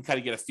 but you can kind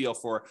of get a feel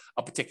for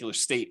a particular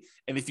state.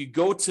 And if you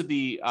go to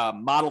the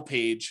model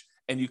page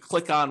and you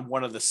click on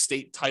one of the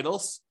state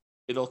titles,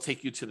 it'll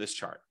take you to this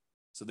chart.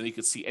 So then you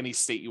can see any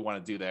state you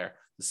want to do there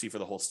to see for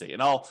the whole state.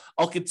 And I'll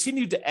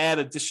continue to add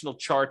additional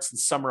charts and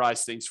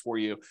summarize things for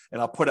you, and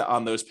I'll put it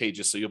on those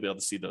pages so you'll be able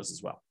to see those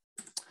as well.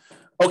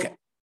 Okay,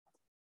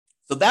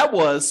 so that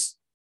was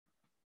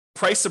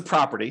price of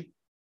property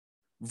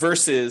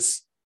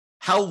versus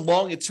how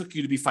long it took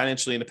you to be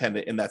financially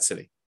independent in that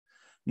city.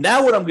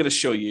 Now what I'm going to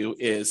show you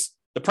is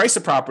the price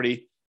of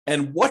property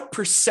and what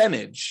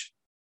percentage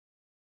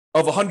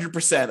of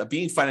 100% of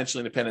being financially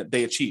independent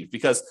they achieved.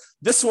 Because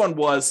this one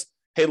was,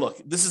 hey, look,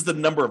 this is the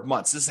number of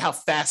months. This is how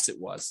fast it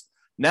was.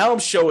 Now I'm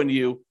showing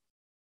you,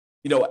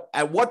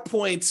 at what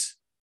point,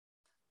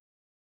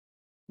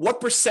 what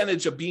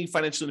percentage of being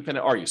financially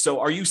independent are you? So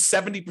are you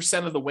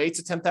 70% of the way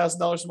to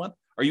 $10,000 a month?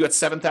 Are you at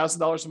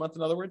 $7,000 a month,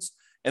 in other words?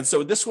 And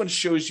so this one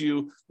shows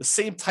you the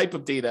same type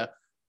of data,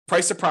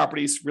 price of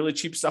properties, really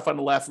cheap stuff on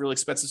the left, really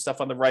expensive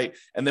stuff on the right,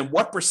 and then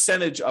what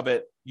percentage of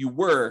it you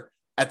were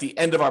at the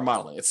end of our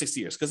modeling at 60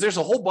 years. Because there's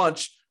a whole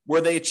bunch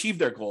where they achieved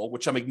their goal,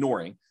 which I'm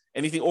ignoring.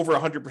 Anything over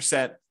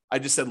 100%, I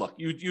just said, look,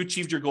 you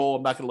achieved your goal.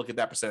 I'm not going to look at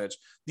that percentage.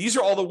 These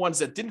are all the ones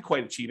that didn't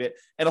quite achieve it.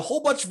 And a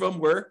whole bunch of them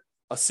were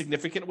a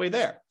significant way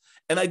there.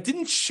 And I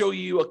didn't show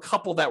you a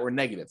couple that were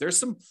negative. There's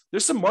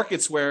some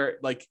markets where,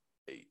 like,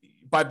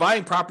 by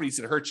buying properties,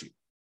 it hurts you,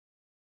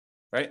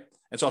 right?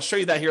 And so I'll show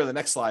you that here on the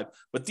next slide.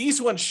 But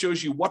these ones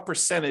shows you what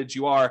percentage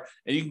you are,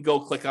 and you can go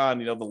click on,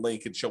 the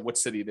link and show what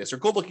city it is, or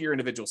go look at your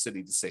individual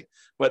city to see.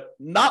 But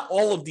not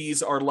all of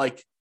these are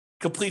like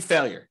complete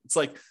failure. It's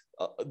like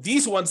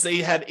these ones, they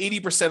had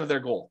 80% of their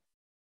goal.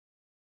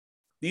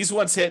 These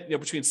ones hit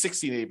between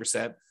 60 and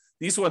 80%.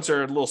 These ones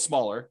are a little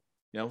smaller,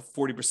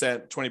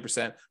 40%, 20%.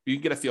 But you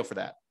can get a feel for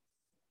that.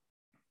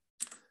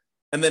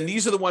 And then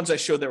these are the ones I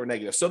showed that were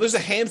negative. So there's a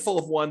handful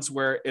of ones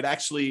where it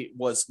actually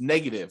was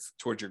negative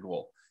towards your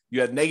goal.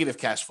 You had negative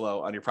cash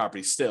flow on your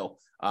property still,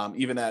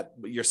 even at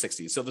year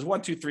 60. So there's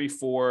 1, 2, 3,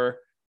 4,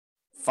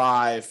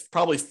 5,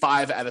 probably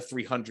 5 out of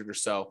 300 or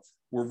so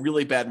were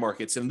really bad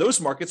markets. And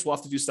those markets we'll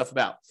have to do stuff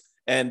about.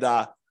 And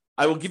I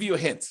will give you a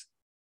hint.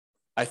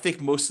 I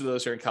think most of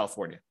those are in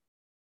California.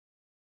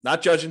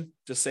 Not judging,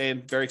 just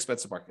saying very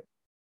expensive market.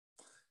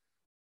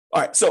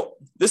 All right, so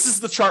this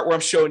is the chart where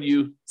I'm showing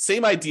you,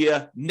 same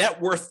idea,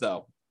 net worth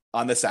though,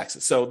 on this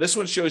axis. So this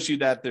one shows you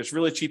that there's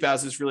really cheap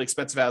houses, really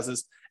expensive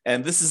houses,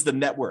 and this is the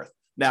net worth.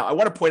 Now, I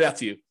want to point out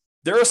to you,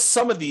 there are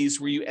some of these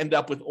where you end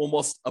up with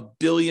almost $1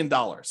 billion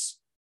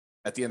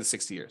at the end of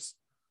 60 years.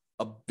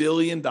 $1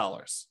 billion.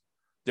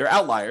 They're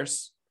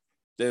outliers.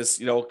 There's,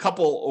 a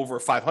couple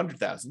over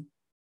 500,000.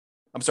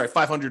 I'm sorry,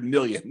 500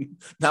 million,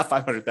 not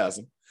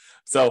 500,000.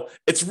 So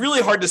it's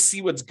really hard to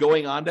see what's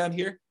going on down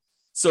here.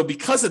 So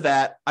because of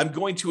that, I'm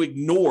going to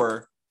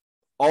ignore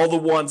all the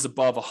ones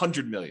above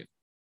 100 million.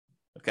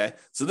 Okay.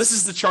 So this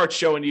is the chart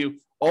showing you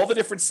all the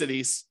different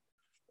cities,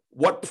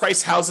 what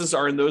price houses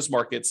are in those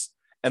markets,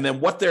 and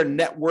then what their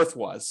net worth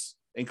was,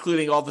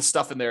 including all the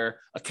stuff in their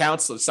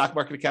accounts, so the stock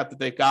market account that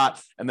they've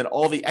got, and then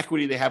all the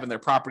equity they have in their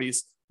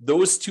properties.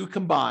 Those two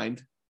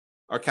combined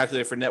are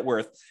calculated for net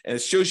worth, and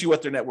it shows you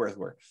what their net worth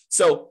were.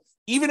 So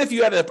even if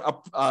you had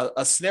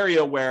a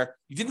scenario where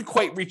you didn't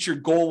quite reach your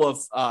goal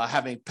of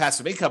having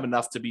passive income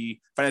enough to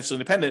be financially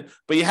independent,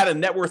 but you had a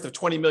net worth of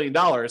 $20 million,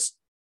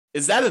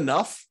 is that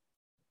enough?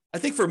 I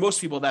think for most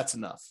people, that's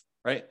enough,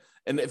 right?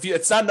 And if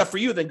it's not enough for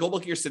you, then go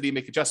look at your city and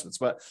make adjustments.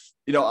 But,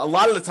 a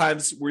lot of the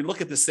times we look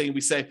at this thing,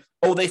 we say,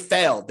 oh, they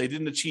failed. They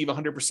didn't achieve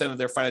 100% of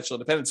their financial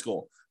independence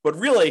goal. But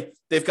really,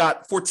 they've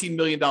got $14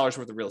 million worth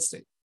of real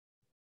estate.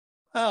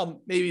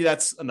 Well, maybe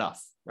that's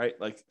enough, right?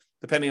 Like,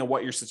 depending on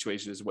what your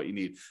situation is, what you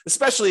need,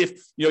 especially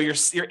if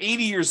you're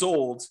 80 years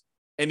old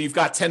and you've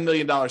got $10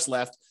 million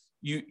left.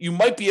 you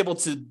might be able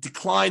to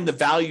decline the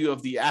value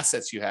of the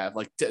assets you have,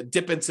 like to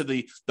dip into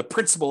the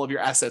principal of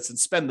your assets and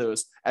spend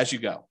those as you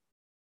go.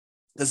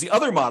 Because the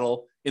other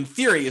model, in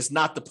theory, is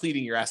not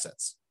depleting your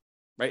assets,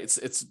 right?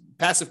 It's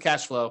passive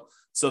cash flow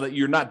so that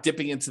you're not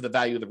dipping into the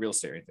value of the real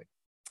estate or anything.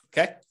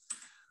 Okay.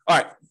 All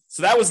right.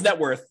 So that was net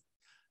worth.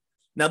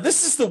 Now,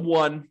 this is the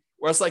one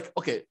where I was like,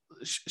 okay,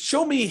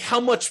 show me how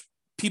much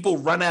people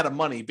run out of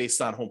money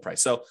based on home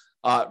price. So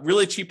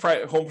really cheap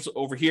homes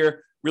over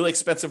here, really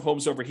expensive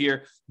homes over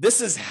here.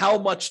 This is how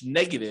much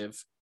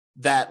negative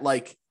that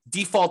like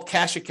default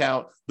cash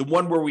account, the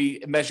one where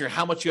we measure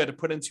how much you had to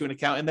put into an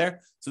account in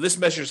there. So this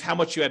measures how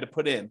much you had to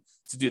put in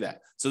to do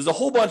that. So there's a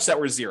whole bunch that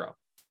were zero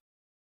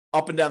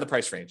up and down the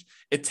price range.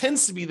 It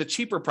tends to be the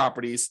cheaper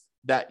properties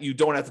that you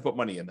don't have to put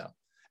money in though.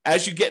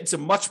 As you get into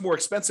much more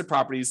expensive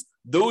properties,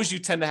 those you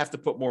tend to have to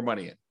put more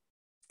money in.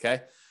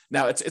 Okay.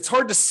 Now it's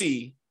hard to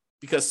see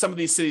because some of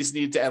these cities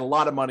need to add a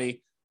lot of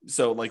money.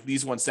 So like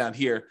these ones down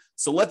here.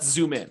 So let's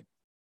zoom in.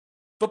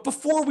 But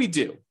before we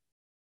do,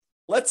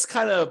 let's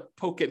kind of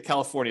poke at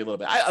California a little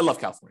bit. I love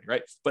California,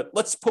 right? But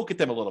let's poke at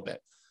them a little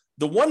bit.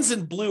 The ones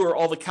in blue are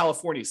all the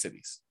California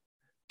cities.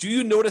 Do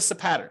you notice a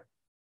pattern?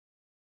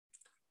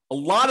 A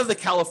lot of the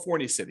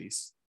California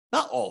cities,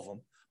 not all of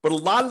them, but a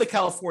lot of the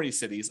California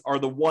cities are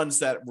the ones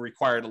that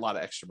required a lot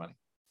of extra money.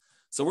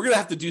 So we're going to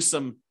have to do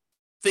some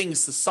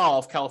things to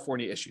solve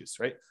California issues,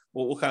 right?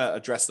 We'll kind of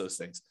address those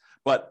things.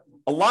 But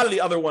a lot of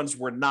the other ones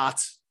were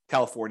not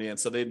California, and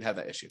so they didn't have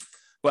that issue.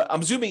 But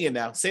I'm zooming in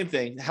now, same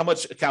thing, how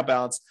much account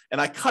balance,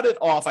 and I cut it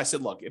off. I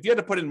said, look, if you had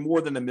to put in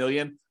more than $1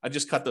 million, I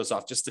just cut those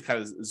off just to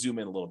kind of zoom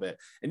in a little bit.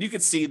 And you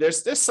can see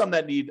there's some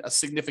that need a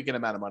significant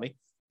amount of money,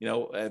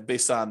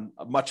 based on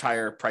much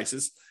higher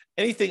prices.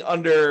 Anything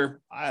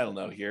under, I don't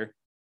know here,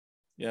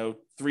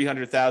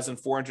 300,000,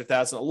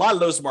 400,000, a lot of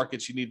those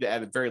markets you need to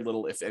add very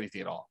little, if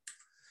anything at all.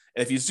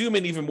 And if you zoom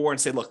in even more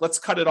and say, look, let's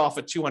cut it off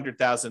at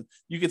 200,000,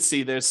 you can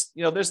see there's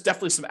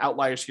definitely some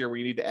outliers here where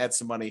you need to add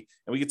some money.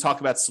 And we can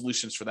talk about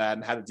solutions for that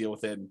and how to deal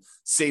with it and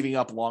saving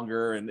up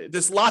longer. And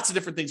there's lots of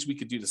different things we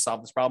could do to solve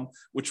this problem,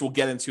 which we'll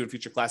get into in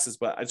future classes.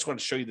 But I just want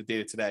to show you the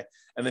data today.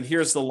 And then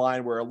here's the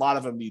line where a lot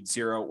of them need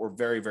zero or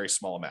very, very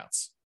small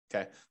amounts.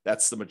 Okay.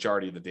 That's the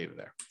majority of the data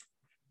there.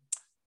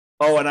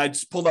 Oh, and I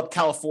just pulled up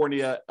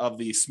California of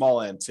the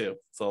small end too.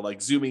 So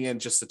like zooming in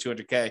just to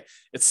 200K,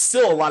 it's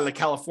still a lot of the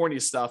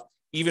California stuff,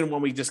 even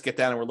when we just get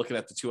down and we're looking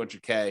at the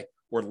 200K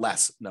or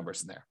less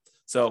numbers in there.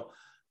 So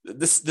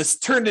this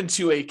turned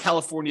into a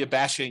California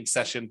bashing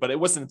session, but it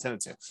wasn't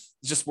intended to. It's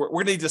just we're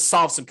going to need to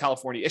solve some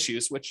California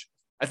issues, which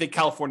I think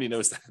California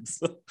knows that.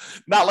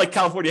 Not like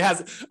California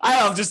has it.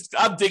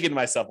 I'm digging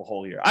myself a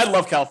hole here. I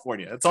love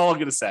California. That's all I'm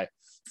going to say.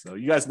 So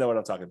you guys know what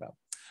I'm talking about.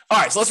 All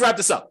right, so let's wrap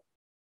this up.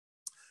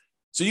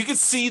 So you can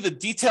see the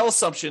detailed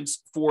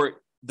assumptions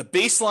for the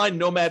baseline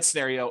Nomad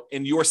scenario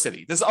in your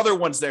city. There's other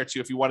ones there too.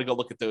 If you want to go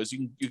look at those,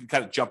 you can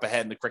kind of jump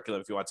ahead in the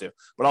curriculum if you want to,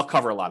 but I'll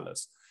cover a lot of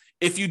those.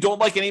 If you don't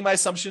like any of my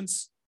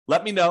assumptions,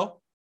 let me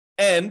know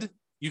and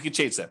you can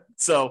change them.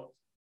 So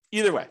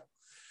either way.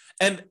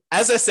 And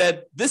as I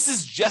said, this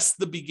is just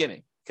the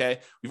beginning. Okay.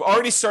 We've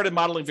already started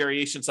modeling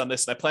variations on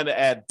this, and I plan to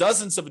add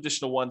dozens of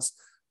additional ones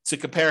to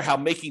compare how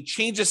making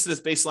changes to this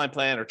baseline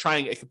plan or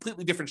trying a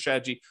completely different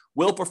strategy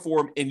will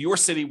perform in your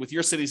city with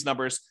your city's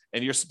numbers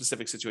and your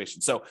specific situation.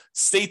 So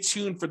stay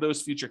tuned for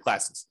those future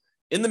classes.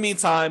 In the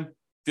meantime,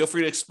 feel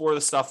free to explore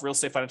the stuff,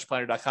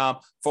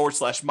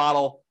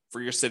 realestatefinancialplanner.com/model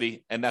for your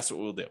city. And that's what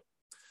we'll do.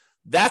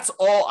 That's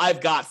all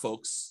I've got,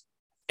 folks.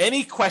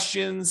 Any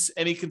questions,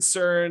 any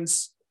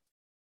concerns?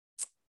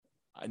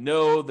 I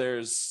know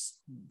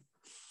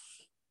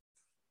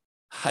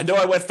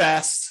I went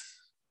fast.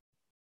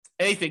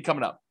 Anything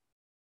coming up?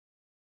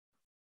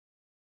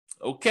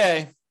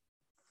 Okay.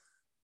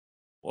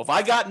 Well, if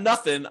I got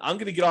nothing, I'm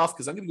going to get off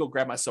because I'm going to go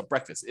grab myself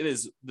breakfast.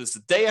 This is the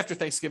day after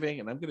Thanksgiving,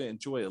 and I'm going to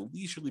enjoy a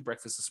leisurely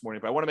breakfast this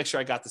morning. But I want to make sure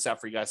I got this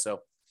out for you guys.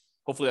 So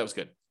hopefully that was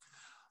good.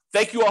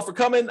 Thank you all for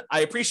coming.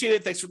 I appreciate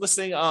it. Thanks for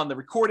listening on the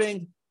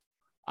recording.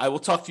 I will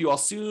talk to you all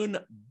soon.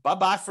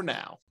 Bye-bye for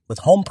now. With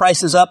home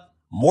prices up,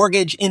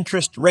 mortgage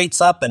interest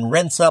rates up, and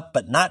rents up,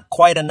 but not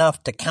quite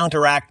enough to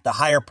counteract the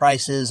higher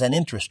prices and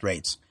interest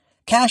rates,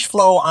 cash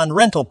flow on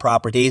rental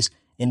properties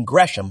in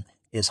Gresham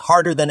is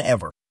harder than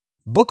ever.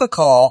 Book a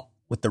call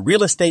with the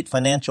Real Estate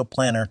Financial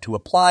Planner to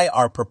apply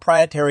our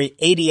proprietary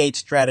 88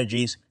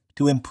 strategies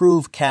to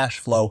improve cash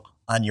flow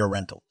on your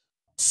rental.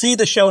 See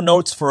the show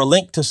notes for a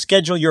link to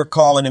schedule your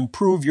call and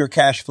improve your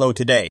cash flow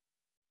today.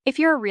 If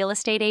you're a real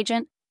estate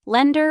agent,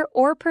 lender,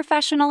 or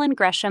professional in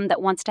Gresham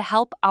that wants to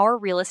help our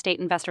real estate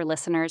investor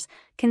listeners,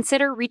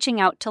 consider reaching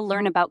out to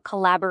learn about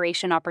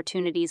collaboration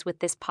opportunities with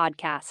this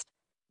podcast.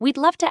 We'd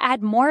love to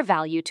add more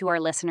value to our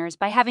listeners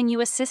by having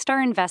you assist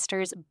our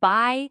investors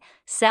buy,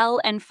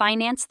 sell, and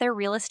finance their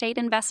real estate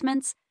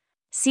investments.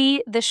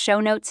 See the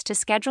show notes to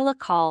schedule a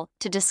call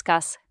to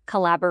discuss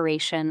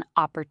collaboration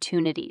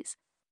opportunities.